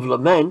Psalms of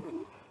lament.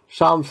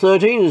 Psalm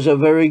 13 is a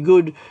very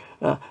good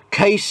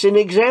case in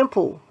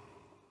example.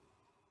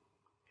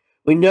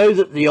 We know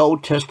that the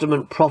Old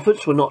Testament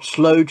prophets were not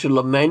slow to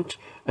lament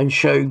and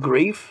show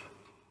grief.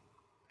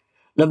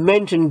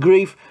 Lament and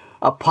grief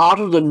are part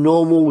of the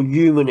normal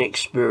human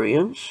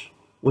experience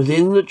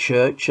within the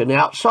church and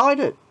outside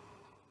it.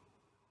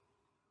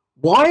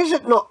 Why is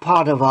it not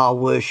part of our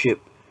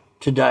worship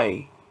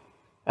today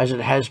as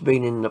it has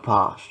been in the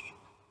past?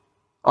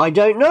 I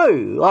don't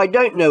know. I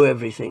don't know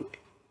everything.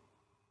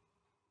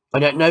 I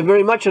don't know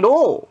very much at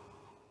all.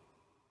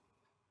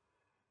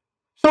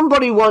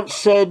 Somebody once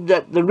said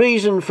that the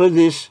reason for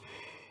this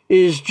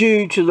is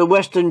due to the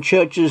Western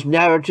Church's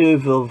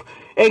narrative of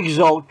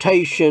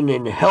exaltation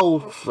in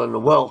health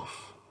and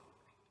wealth,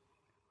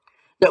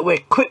 that we're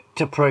quick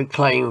to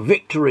proclaim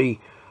victory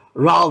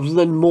rather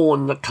than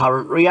mourn the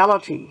current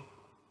reality.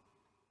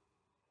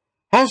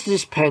 Has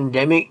this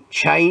pandemic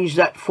changed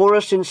that for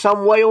us in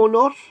some way or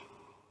not?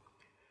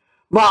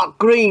 Mark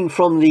Green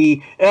from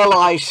the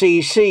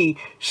LICC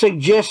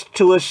suggests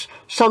to us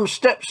some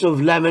steps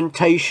of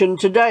lamentation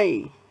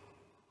today.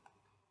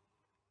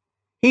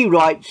 He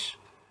writes,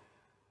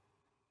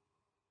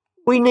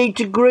 we need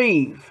to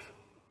grieve.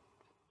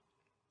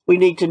 We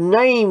need to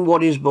name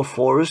what is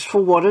before us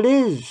for what it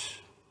is.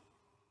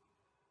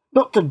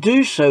 Not to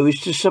do so is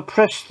to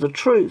suppress the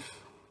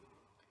truth.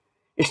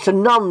 It's to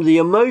numb the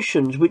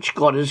emotions which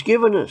God has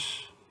given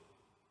us.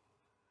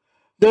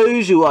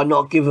 Those who are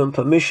not given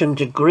permission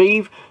to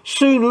grieve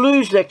soon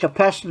lose their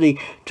capacity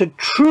to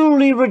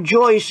truly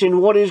rejoice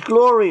in what is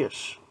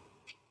glorious.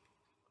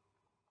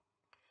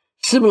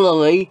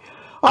 Similarly,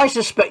 I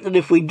suspect that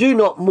if we do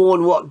not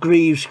mourn what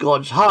grieves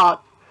God's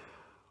heart,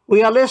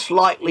 we are less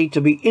likely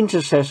to be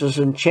intercessors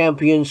and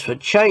champions for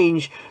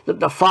change that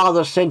the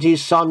Father sent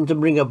his Son to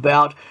bring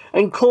about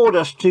and called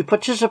us to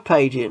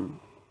participate in.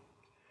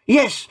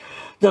 Yes,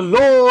 the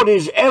Lord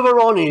is ever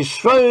on his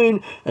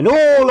throne, and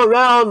all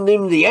around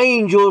him the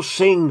angels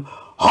sing,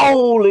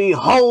 Holy,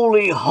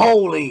 holy,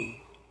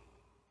 holy.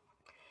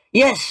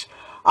 Yes,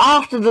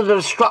 after the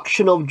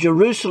destruction of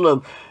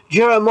Jerusalem,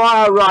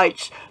 Jeremiah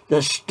writes,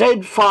 the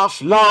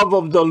steadfast love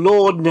of the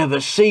Lord never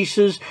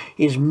ceases,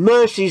 his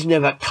mercies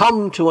never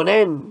come to an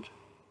end.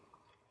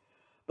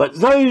 But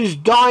those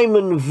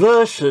diamond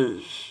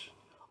verses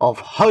of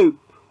hope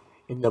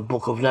in the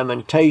book of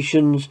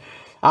Lamentations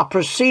are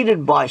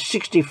preceded by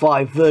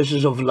 65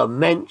 verses of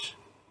lament,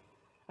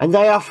 and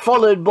they are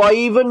followed by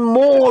even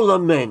more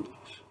lament.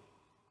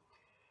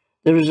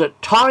 There is a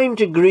time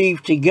to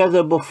grieve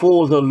together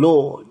before the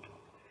Lord,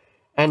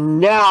 and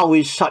now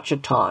is such a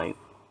time,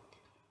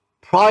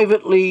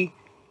 privately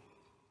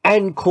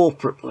and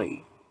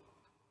corporately.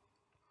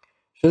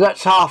 So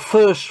that's our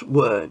first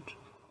word,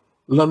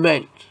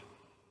 lament.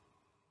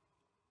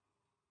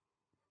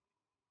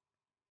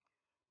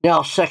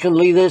 Now,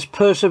 secondly, there's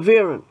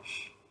perseverance.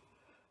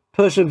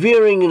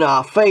 Persevering in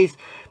our faith,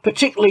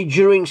 particularly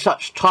during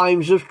such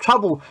times of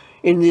trouble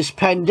in this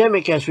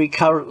pandemic as we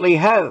currently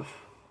have.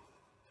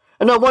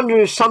 And I wonder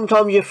if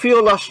sometimes you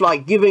feel less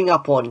like giving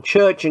up on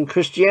church and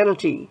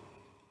Christianity.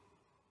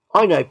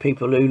 I know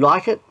people who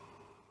like it.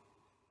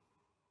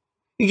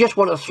 You just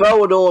want to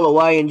throw it all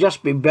away and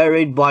just be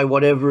buried by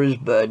whatever is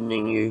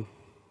burdening you.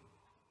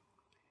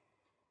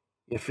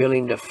 You're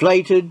feeling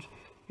deflated,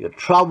 you're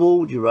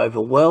troubled, you're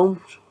overwhelmed.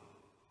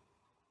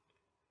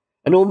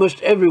 And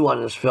almost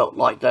everyone has felt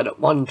like that at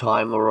one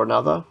time or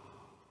another.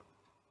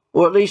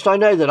 Or at least I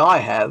know that I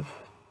have.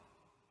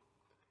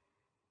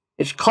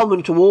 It's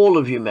common to all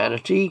of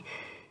humanity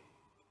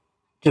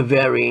to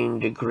varying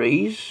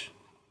degrees.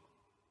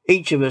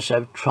 Each of us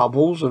have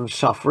troubles and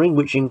suffering,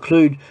 which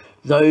include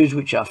those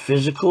which are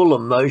physical,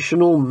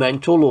 emotional,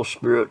 mental, or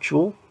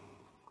spiritual.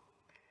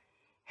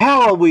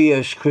 How are we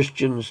as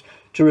Christians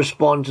to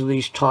respond to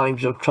these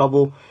times of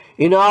trouble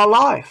in our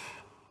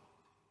life?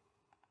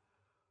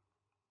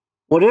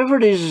 Whatever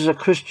it is as a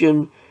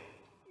Christian,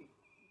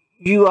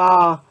 you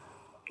are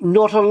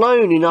not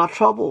alone in our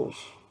troubles.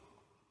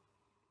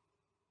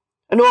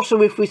 And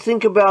also, if we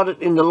think about it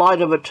in the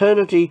light of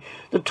eternity,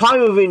 the time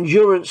of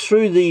endurance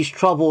through these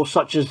troubles,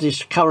 such as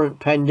this current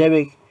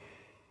pandemic,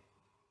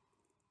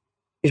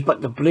 is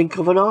but the blink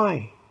of an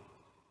eye.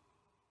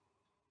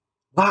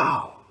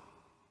 Wow.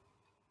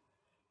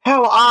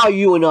 How are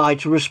you and I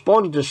to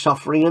respond to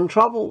suffering and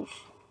troubles?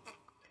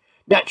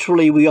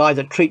 Naturally, we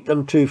either treat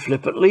them too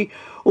flippantly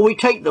or we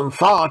take them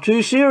far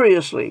too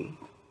seriously.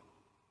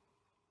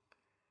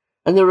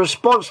 And the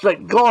response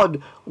that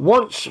God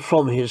wants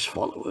from his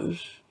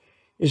followers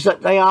is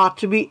that they are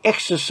to be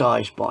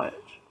exercised by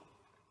it.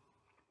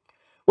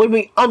 When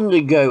we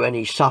undergo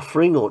any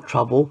suffering or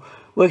trouble,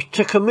 we're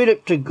to commit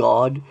it to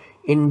God,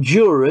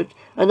 endure it,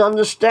 and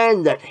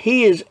understand that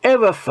he is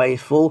ever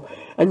faithful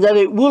and that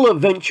it will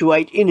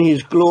eventuate in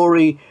his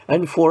glory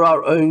and for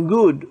our own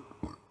good.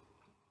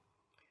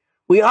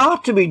 We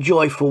are to be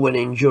joyful when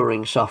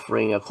enduring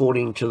suffering,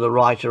 according to the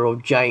writer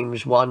of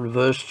James 1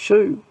 verse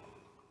 2.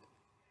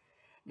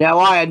 Now,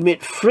 I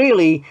admit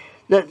freely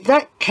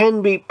that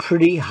can be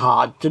pretty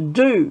hard to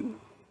do.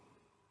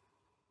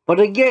 But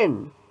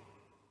again,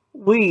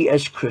 we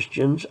as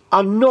Christians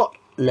are not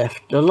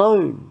left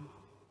alone.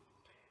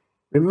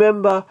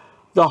 Remember,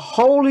 the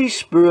Holy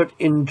Spirit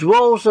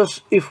indwells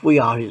us if we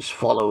are his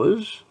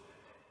followers,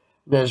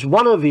 and as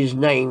one of his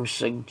names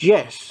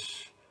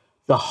suggests,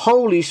 the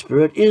Holy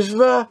Spirit is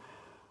the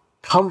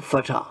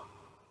Comforter,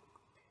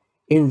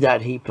 in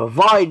that he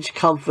provides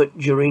comfort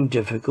during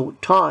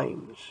difficult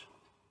times.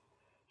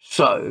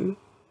 So,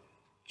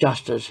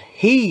 just as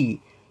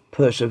he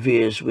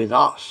perseveres with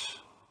us,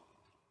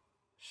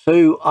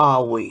 so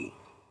are we.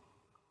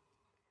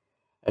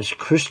 As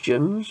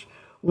Christians,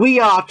 we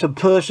are to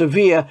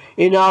persevere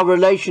in our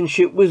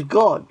relationship with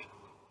God.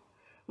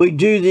 We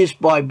do this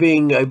by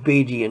being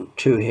obedient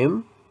to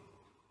him,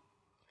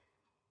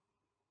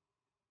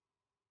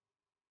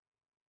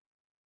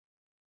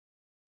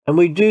 and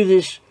we do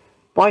this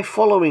by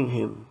following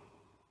him.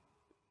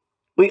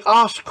 We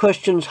ask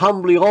questions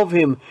humbly of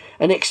him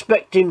and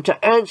expect him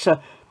to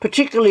answer,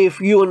 particularly if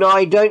you and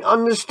I don't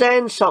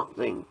understand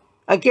something.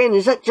 Again,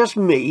 is that just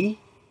me?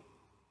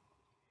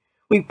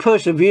 We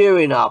persevere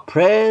in our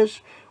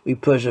prayers, we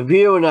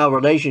persevere in our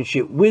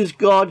relationship with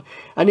God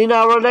and in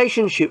our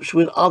relationships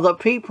with other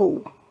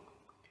people.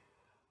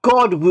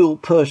 God will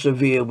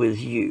persevere with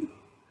you,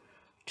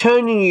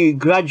 turning you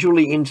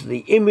gradually into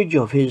the image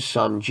of his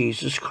Son,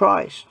 Jesus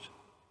Christ.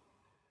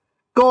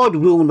 God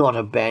will not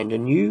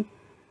abandon you,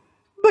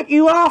 but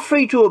you are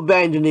free to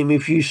abandon him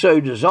if you so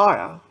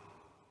desire.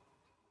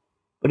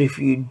 But if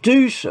you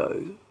do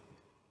so,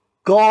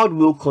 God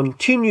will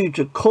continue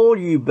to call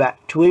you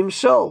back to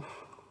himself.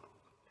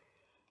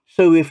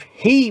 So if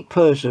he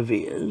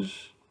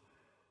perseveres,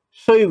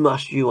 so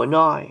must you and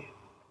I.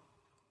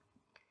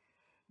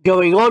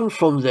 Going on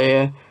from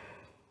there,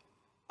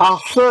 our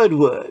third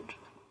word,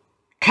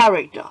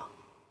 character.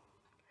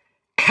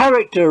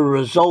 Character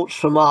results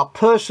from our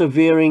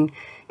persevering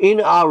in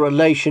our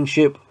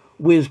relationship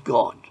with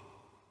God.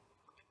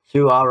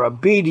 through our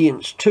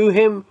obedience to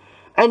him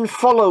and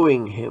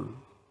following him.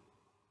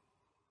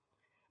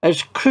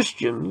 As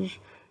Christians,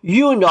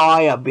 you and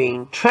I are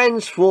being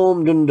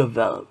transformed and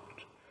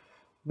developed,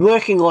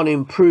 working on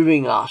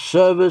improving our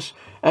service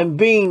and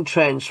being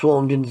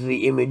transformed into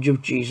the image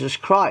of Jesus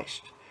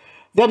Christ.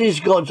 That is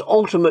God's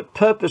ultimate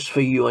purpose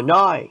for you and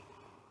I.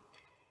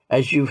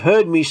 As you've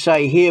heard me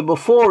say here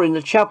before in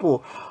the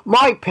chapel,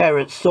 my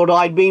parents thought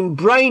I'd been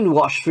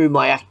brainwashed through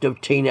my act of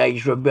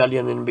teenage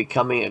rebellion in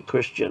becoming a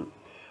Christian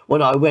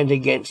when I went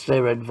against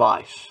their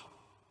advice.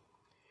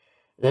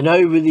 Then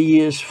over the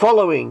years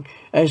following,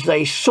 as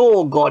they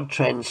saw God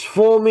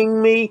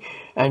transforming me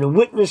and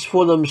witnessed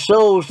for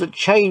themselves the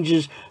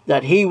changes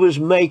that he was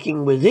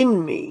making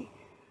within me,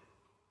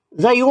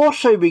 they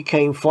also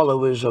became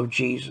followers of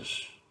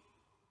Jesus.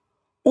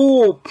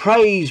 All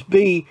praise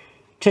be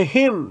to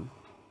him.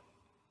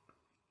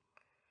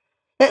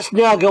 Let's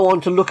now go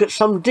on to look at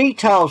some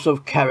details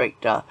of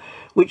character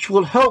which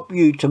will help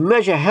you to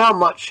measure how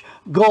much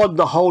God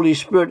the Holy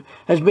Spirit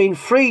has been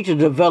free to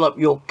develop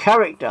your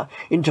character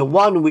into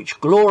one which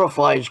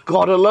glorifies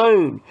God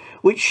alone,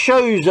 which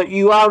shows that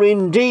you are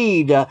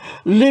indeed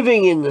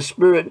living in the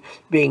Spirit,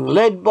 being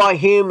led by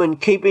him and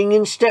keeping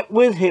in step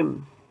with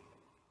him.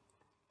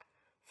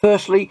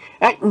 Firstly,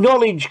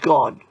 acknowledge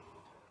God.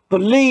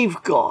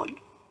 Believe God.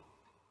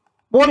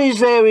 What is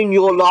there in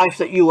your life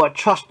that you are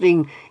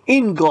trusting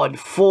in God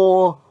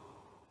for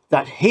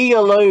that he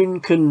alone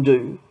can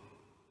do?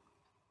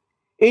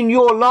 In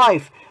your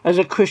life as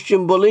a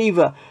Christian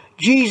believer,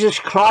 Jesus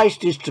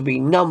Christ is to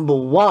be number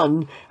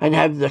one and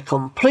have the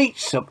complete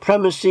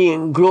supremacy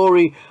and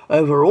glory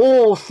over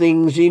all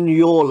things in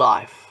your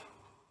life.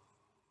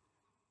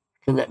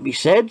 Can that be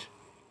said?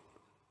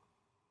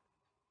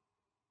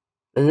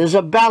 Then there's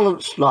a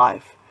balanced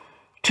life.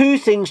 Two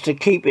things to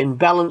keep in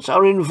balance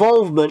are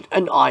involvement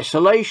and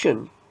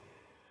isolation.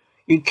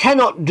 You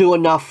cannot do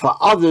enough for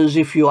others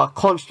if you are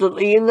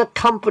constantly in the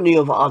company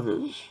of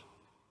others.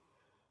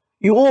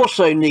 You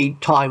also need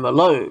time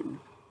alone,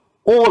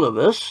 all of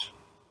us,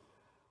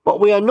 but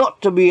we are not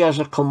to be as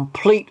a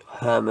complete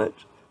hermit,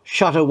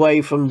 shut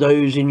away from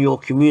those in your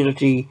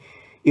community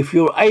if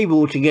you're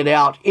able to get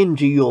out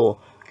into your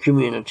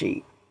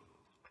community.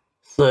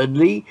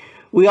 Thirdly,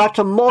 we are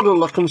to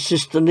model a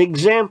consistent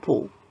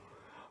example.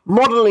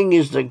 Modeling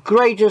is the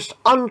greatest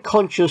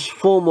unconscious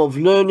form of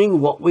learning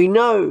what we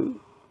know.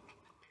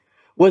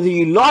 Whether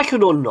you like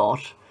it or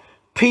not,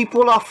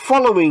 people are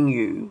following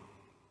you.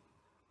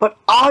 But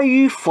are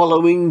you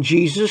following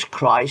Jesus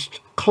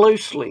Christ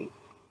closely?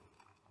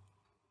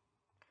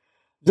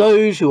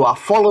 Those who are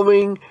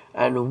following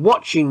and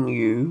watching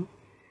you,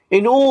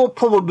 in all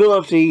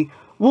probability,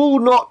 will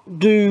not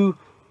do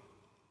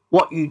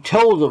what you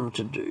tell them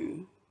to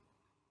do,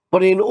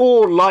 but in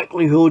all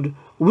likelihood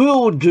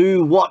will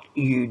do what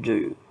you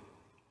do.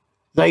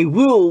 They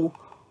will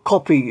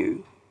copy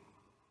you.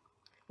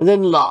 And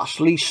then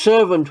lastly,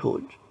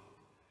 servanthood.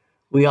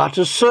 We are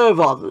to serve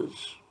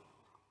others,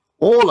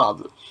 all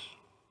others.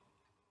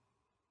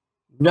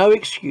 No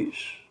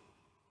excuse.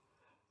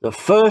 The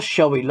first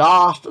shall be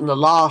last and the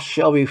last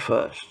shall be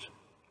first.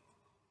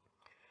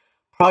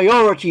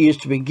 Priority is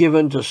to be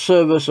given to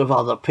service of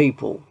other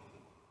people,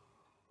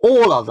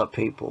 all other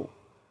people,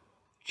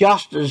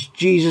 just as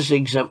Jesus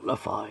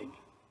exemplified.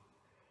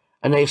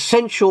 An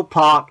essential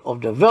part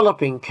of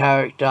developing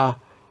character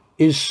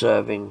is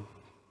serving.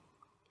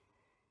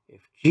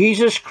 If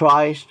Jesus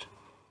Christ,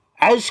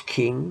 as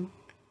King,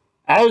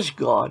 as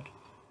God,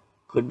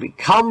 could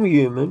become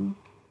human,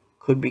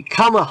 could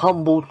become a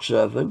humble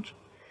servant,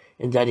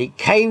 in that he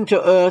came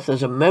to earth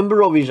as a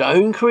member of his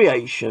own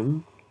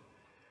creation,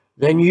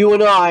 then you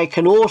and I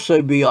can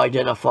also be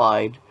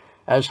identified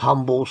as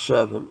humble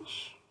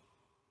servants.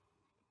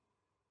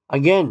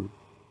 Again,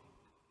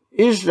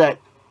 is that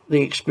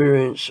the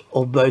experience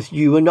of both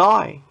you and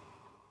I?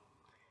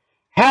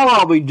 How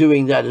are we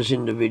doing that as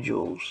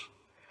individuals?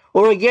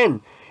 Or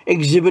again,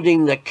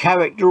 exhibiting the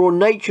character or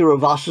nature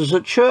of us as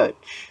a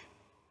church?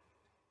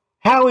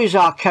 How is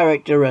our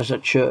character as a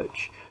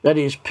church? That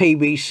is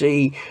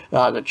PBC,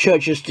 the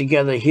churches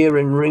together here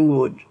in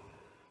Ringwood,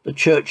 the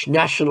church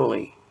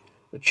nationally,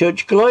 the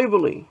church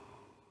globally.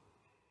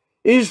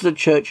 Is the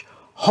church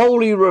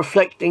wholly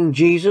reflecting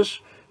Jesus,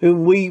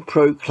 whom we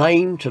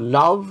proclaim to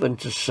love and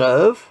to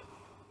serve?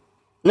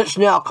 Let's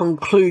now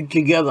conclude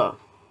together.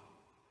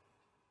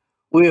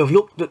 We have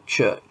looked at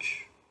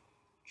church,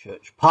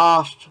 church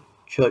past,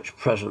 church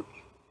present.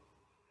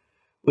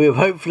 We have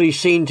hopefully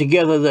seen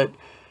together that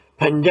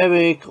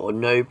pandemic or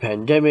no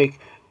pandemic,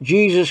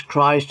 Jesus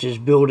Christ is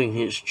building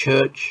his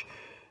church,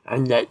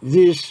 and that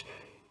this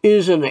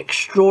is an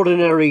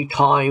extraordinary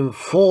time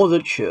for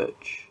the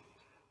church,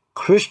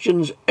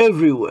 Christians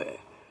everywhere,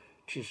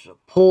 to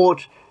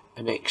support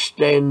and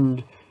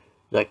extend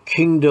the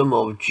kingdom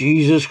of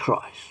Jesus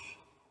Christ.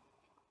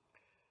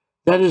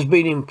 That has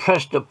been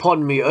impressed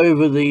upon me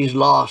over these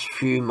last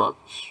few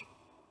months.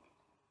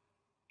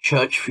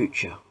 Church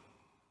future.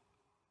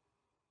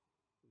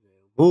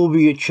 There will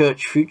be a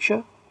church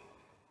future,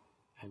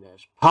 and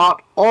as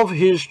part of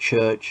his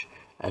church,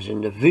 as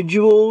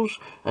individuals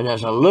and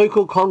as a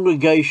local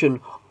congregation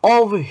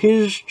of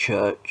his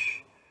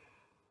church,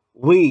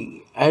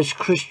 we as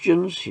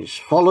Christians, his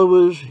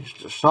followers, his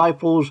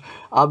disciples,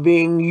 are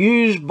being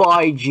used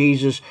by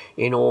Jesus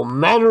in all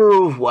manner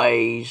of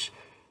ways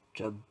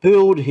to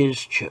build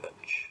his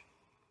church.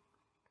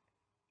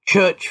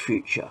 Church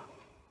Future.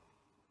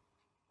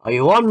 Are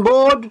you on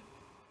board?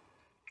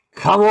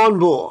 Come on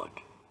board.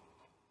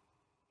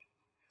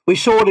 We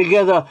saw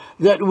together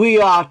that we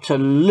are to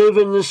live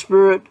in the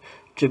Spirit,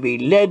 to be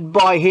led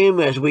by him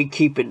as we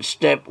keep in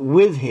step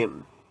with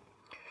him.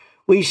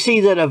 We see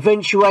that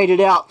eventuated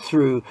out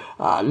through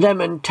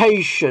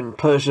lamentation,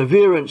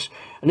 perseverance,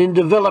 and in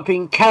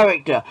developing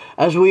character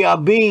as we are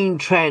being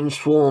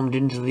transformed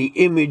into the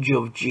image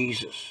of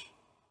Jesus.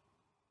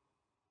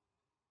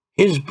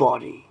 His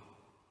body.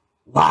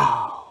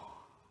 Wow.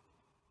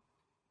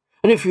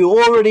 And if you're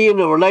already in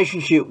a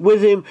relationship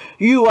with him,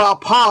 you are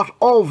part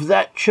of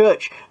that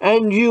church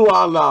and you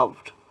are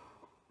loved.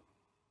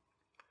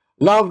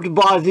 Loved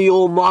by the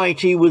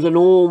Almighty with an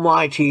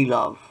almighty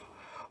love.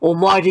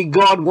 Almighty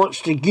God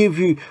wants to give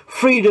you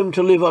freedom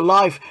to live a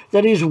life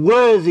that is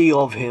worthy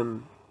of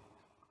him.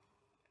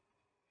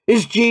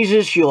 Is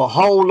Jesus your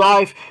whole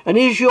life? And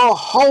is your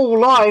whole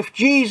life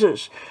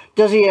Jesus?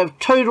 Does he have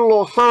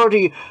total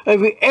authority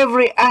over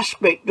every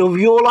aspect of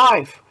your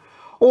life?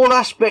 All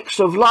aspects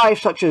of life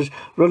such as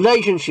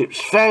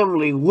relationships,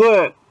 family,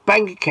 work,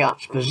 bank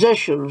accounts,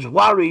 possessions,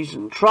 worries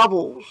and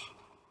troubles.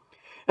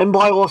 And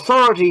by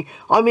authority,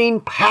 I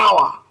mean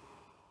power.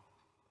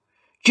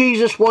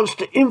 Jesus wants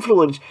to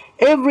influence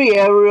every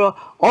area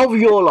of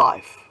your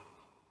life,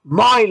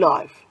 my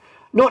life,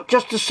 not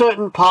just the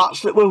certain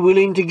parts that we're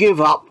willing to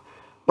give up,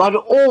 but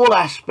all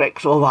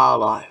aspects of our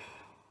life.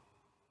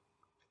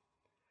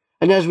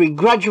 And as we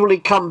gradually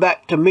come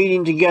back to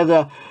meeting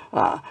together,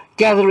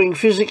 gathering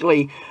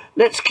physically,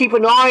 let's keep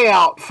an eye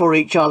out for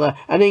each other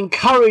and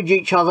encourage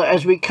each other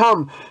as we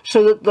come,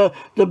 so that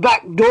the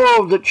back door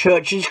of the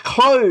church is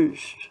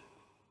closed,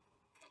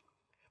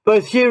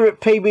 both here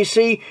at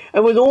PBC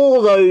and with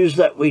all those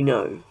that we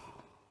know.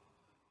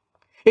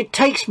 It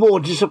takes more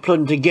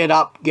discipline to get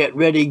up, get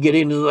ready, get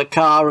into the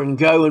car and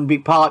go and be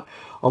part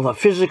of a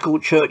physical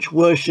church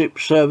worship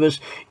service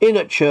in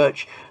a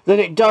church than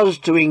it does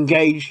to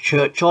engage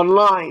church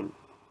online.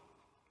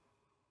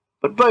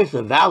 But both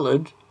are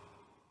valid.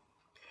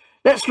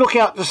 Let's look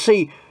out to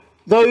see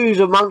those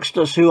amongst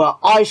us who are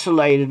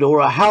isolated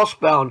or are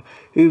housebound,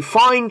 who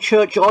find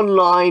church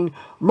online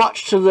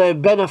much to their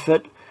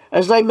benefit,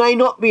 as they may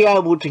not be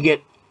able to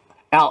get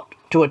out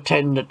to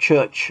attend a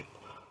church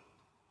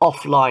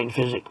offline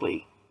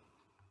physically.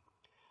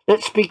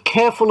 Let's be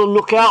careful and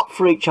look out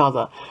for each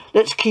other.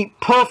 Let's keep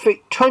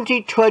perfect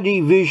 2020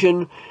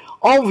 vision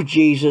of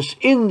Jesus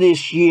in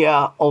this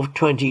year of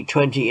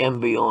 2020 and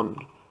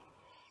beyond.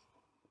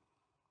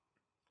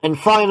 And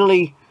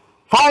finally,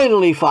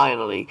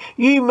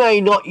 you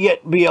may not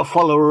yet be a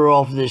follower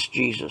of this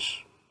Jesus.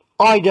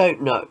 I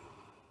don't know.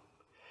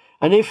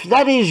 And if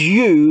that is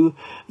you,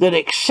 then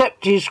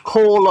accept his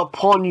call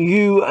upon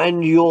you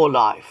and your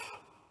life.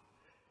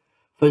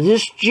 For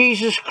this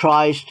Jesus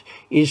Christ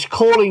is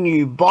calling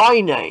you by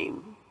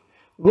name,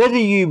 whether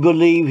you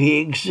believe he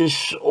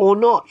exists or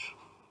not.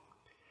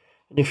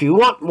 And if you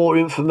want more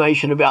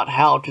information about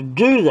how to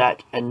do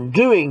that and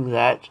doing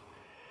that,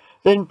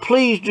 then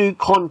please do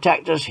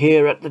contact us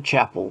here at the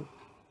chapel.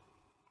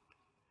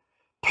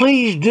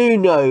 Please do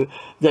know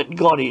that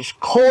God is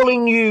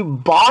calling you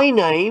by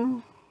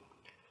name,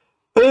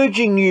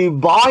 urging you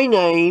by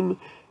name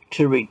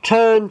to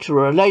return to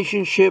a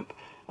relationship,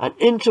 an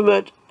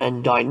intimate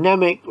and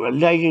dynamic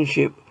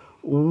relationship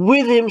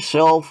with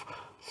himself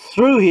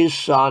through his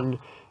Son,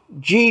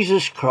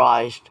 Jesus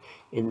Christ,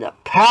 in the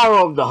power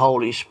of the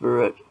Holy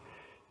Spirit,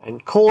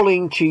 and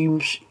calling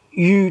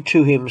you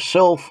to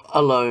himself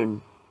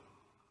alone.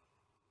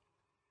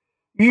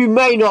 You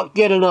may not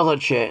get another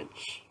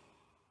chance.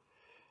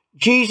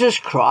 Jesus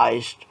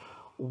Christ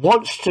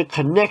wants to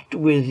connect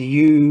with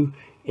you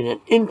in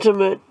an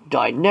intimate,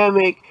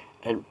 dynamic,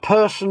 and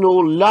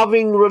personal,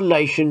 loving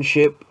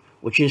relationship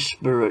which is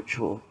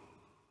spiritual.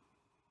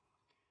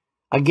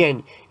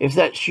 Again, if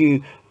that's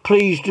you,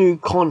 please do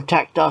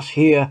contact us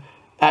here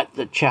at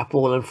the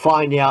chapel and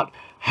find out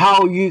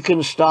how you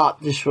can start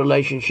this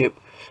relationship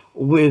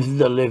with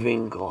the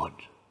living God.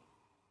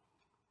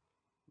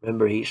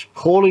 Remember, he's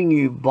calling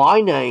you by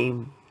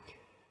name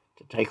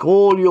to take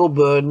all your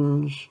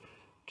burdens,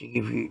 to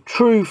give you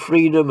true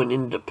freedom and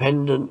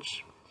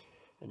independence,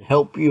 and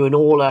help you in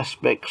all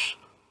aspects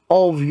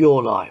of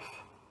your life.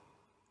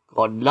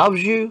 God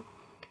loves you,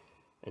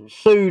 and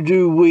so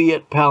do we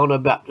at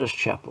Powner Baptist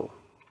Chapel.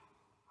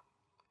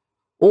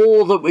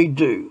 All that we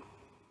do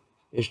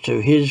is to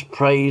his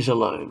praise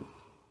alone.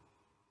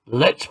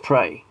 Let's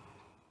pray.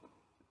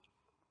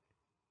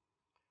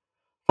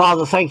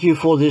 Father, thank you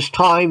for this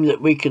time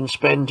that we can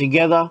spend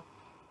together.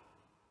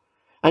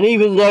 And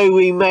even though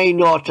we may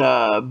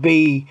not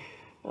be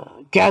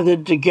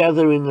gathered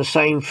together in the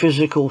same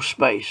physical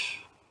space,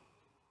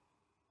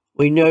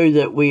 we know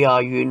that we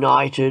are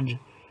united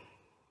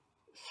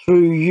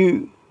through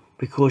you,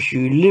 because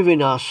you live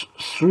in us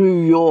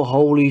through your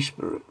Holy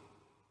Spirit.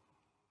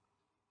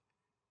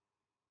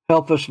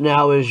 Help us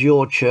now as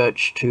your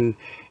church to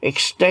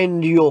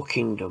extend your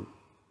kingdom,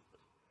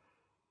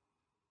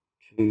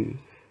 to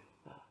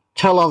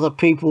tell other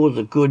people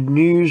the good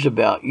news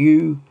about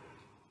you,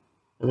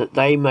 and that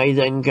they may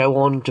then go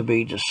on to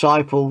be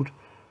discipled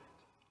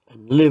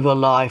and live a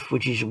life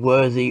which is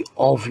worthy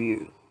of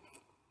you.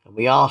 And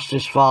we ask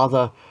this,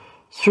 Father,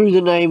 through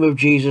the name of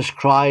Jesus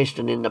Christ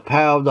and in the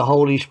power of the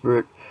Holy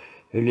Spirit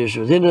who lives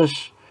within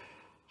us,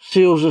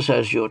 seals us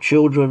as your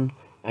children,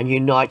 and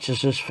unites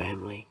us as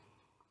family.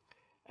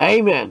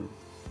 Amen.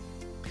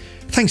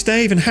 Thanks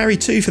Dave and Harry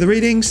too for the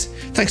readings.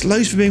 Thanks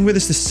loads for being with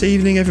us this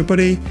evening,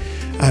 everybody.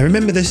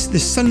 Remember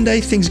this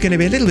Sunday things are going to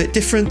be a little bit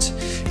different.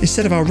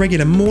 Instead of our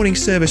regular morning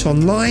service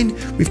online,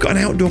 we've got an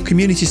outdoor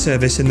community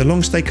service in the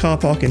Longstay car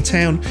park in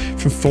town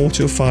from 4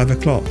 till 5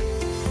 o'clock.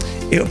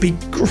 It'll be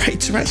great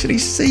to actually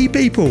see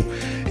people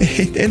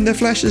in the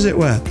flesh, as it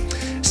were.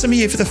 Some of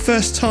you for the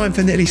first time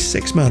for nearly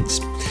 6 months.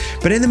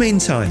 But in the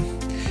meantime,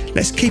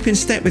 let's keep in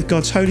step with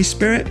God's Holy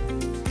Spirit.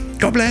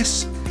 God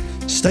bless,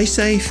 stay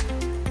safe,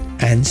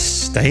 and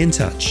stay in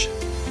touch.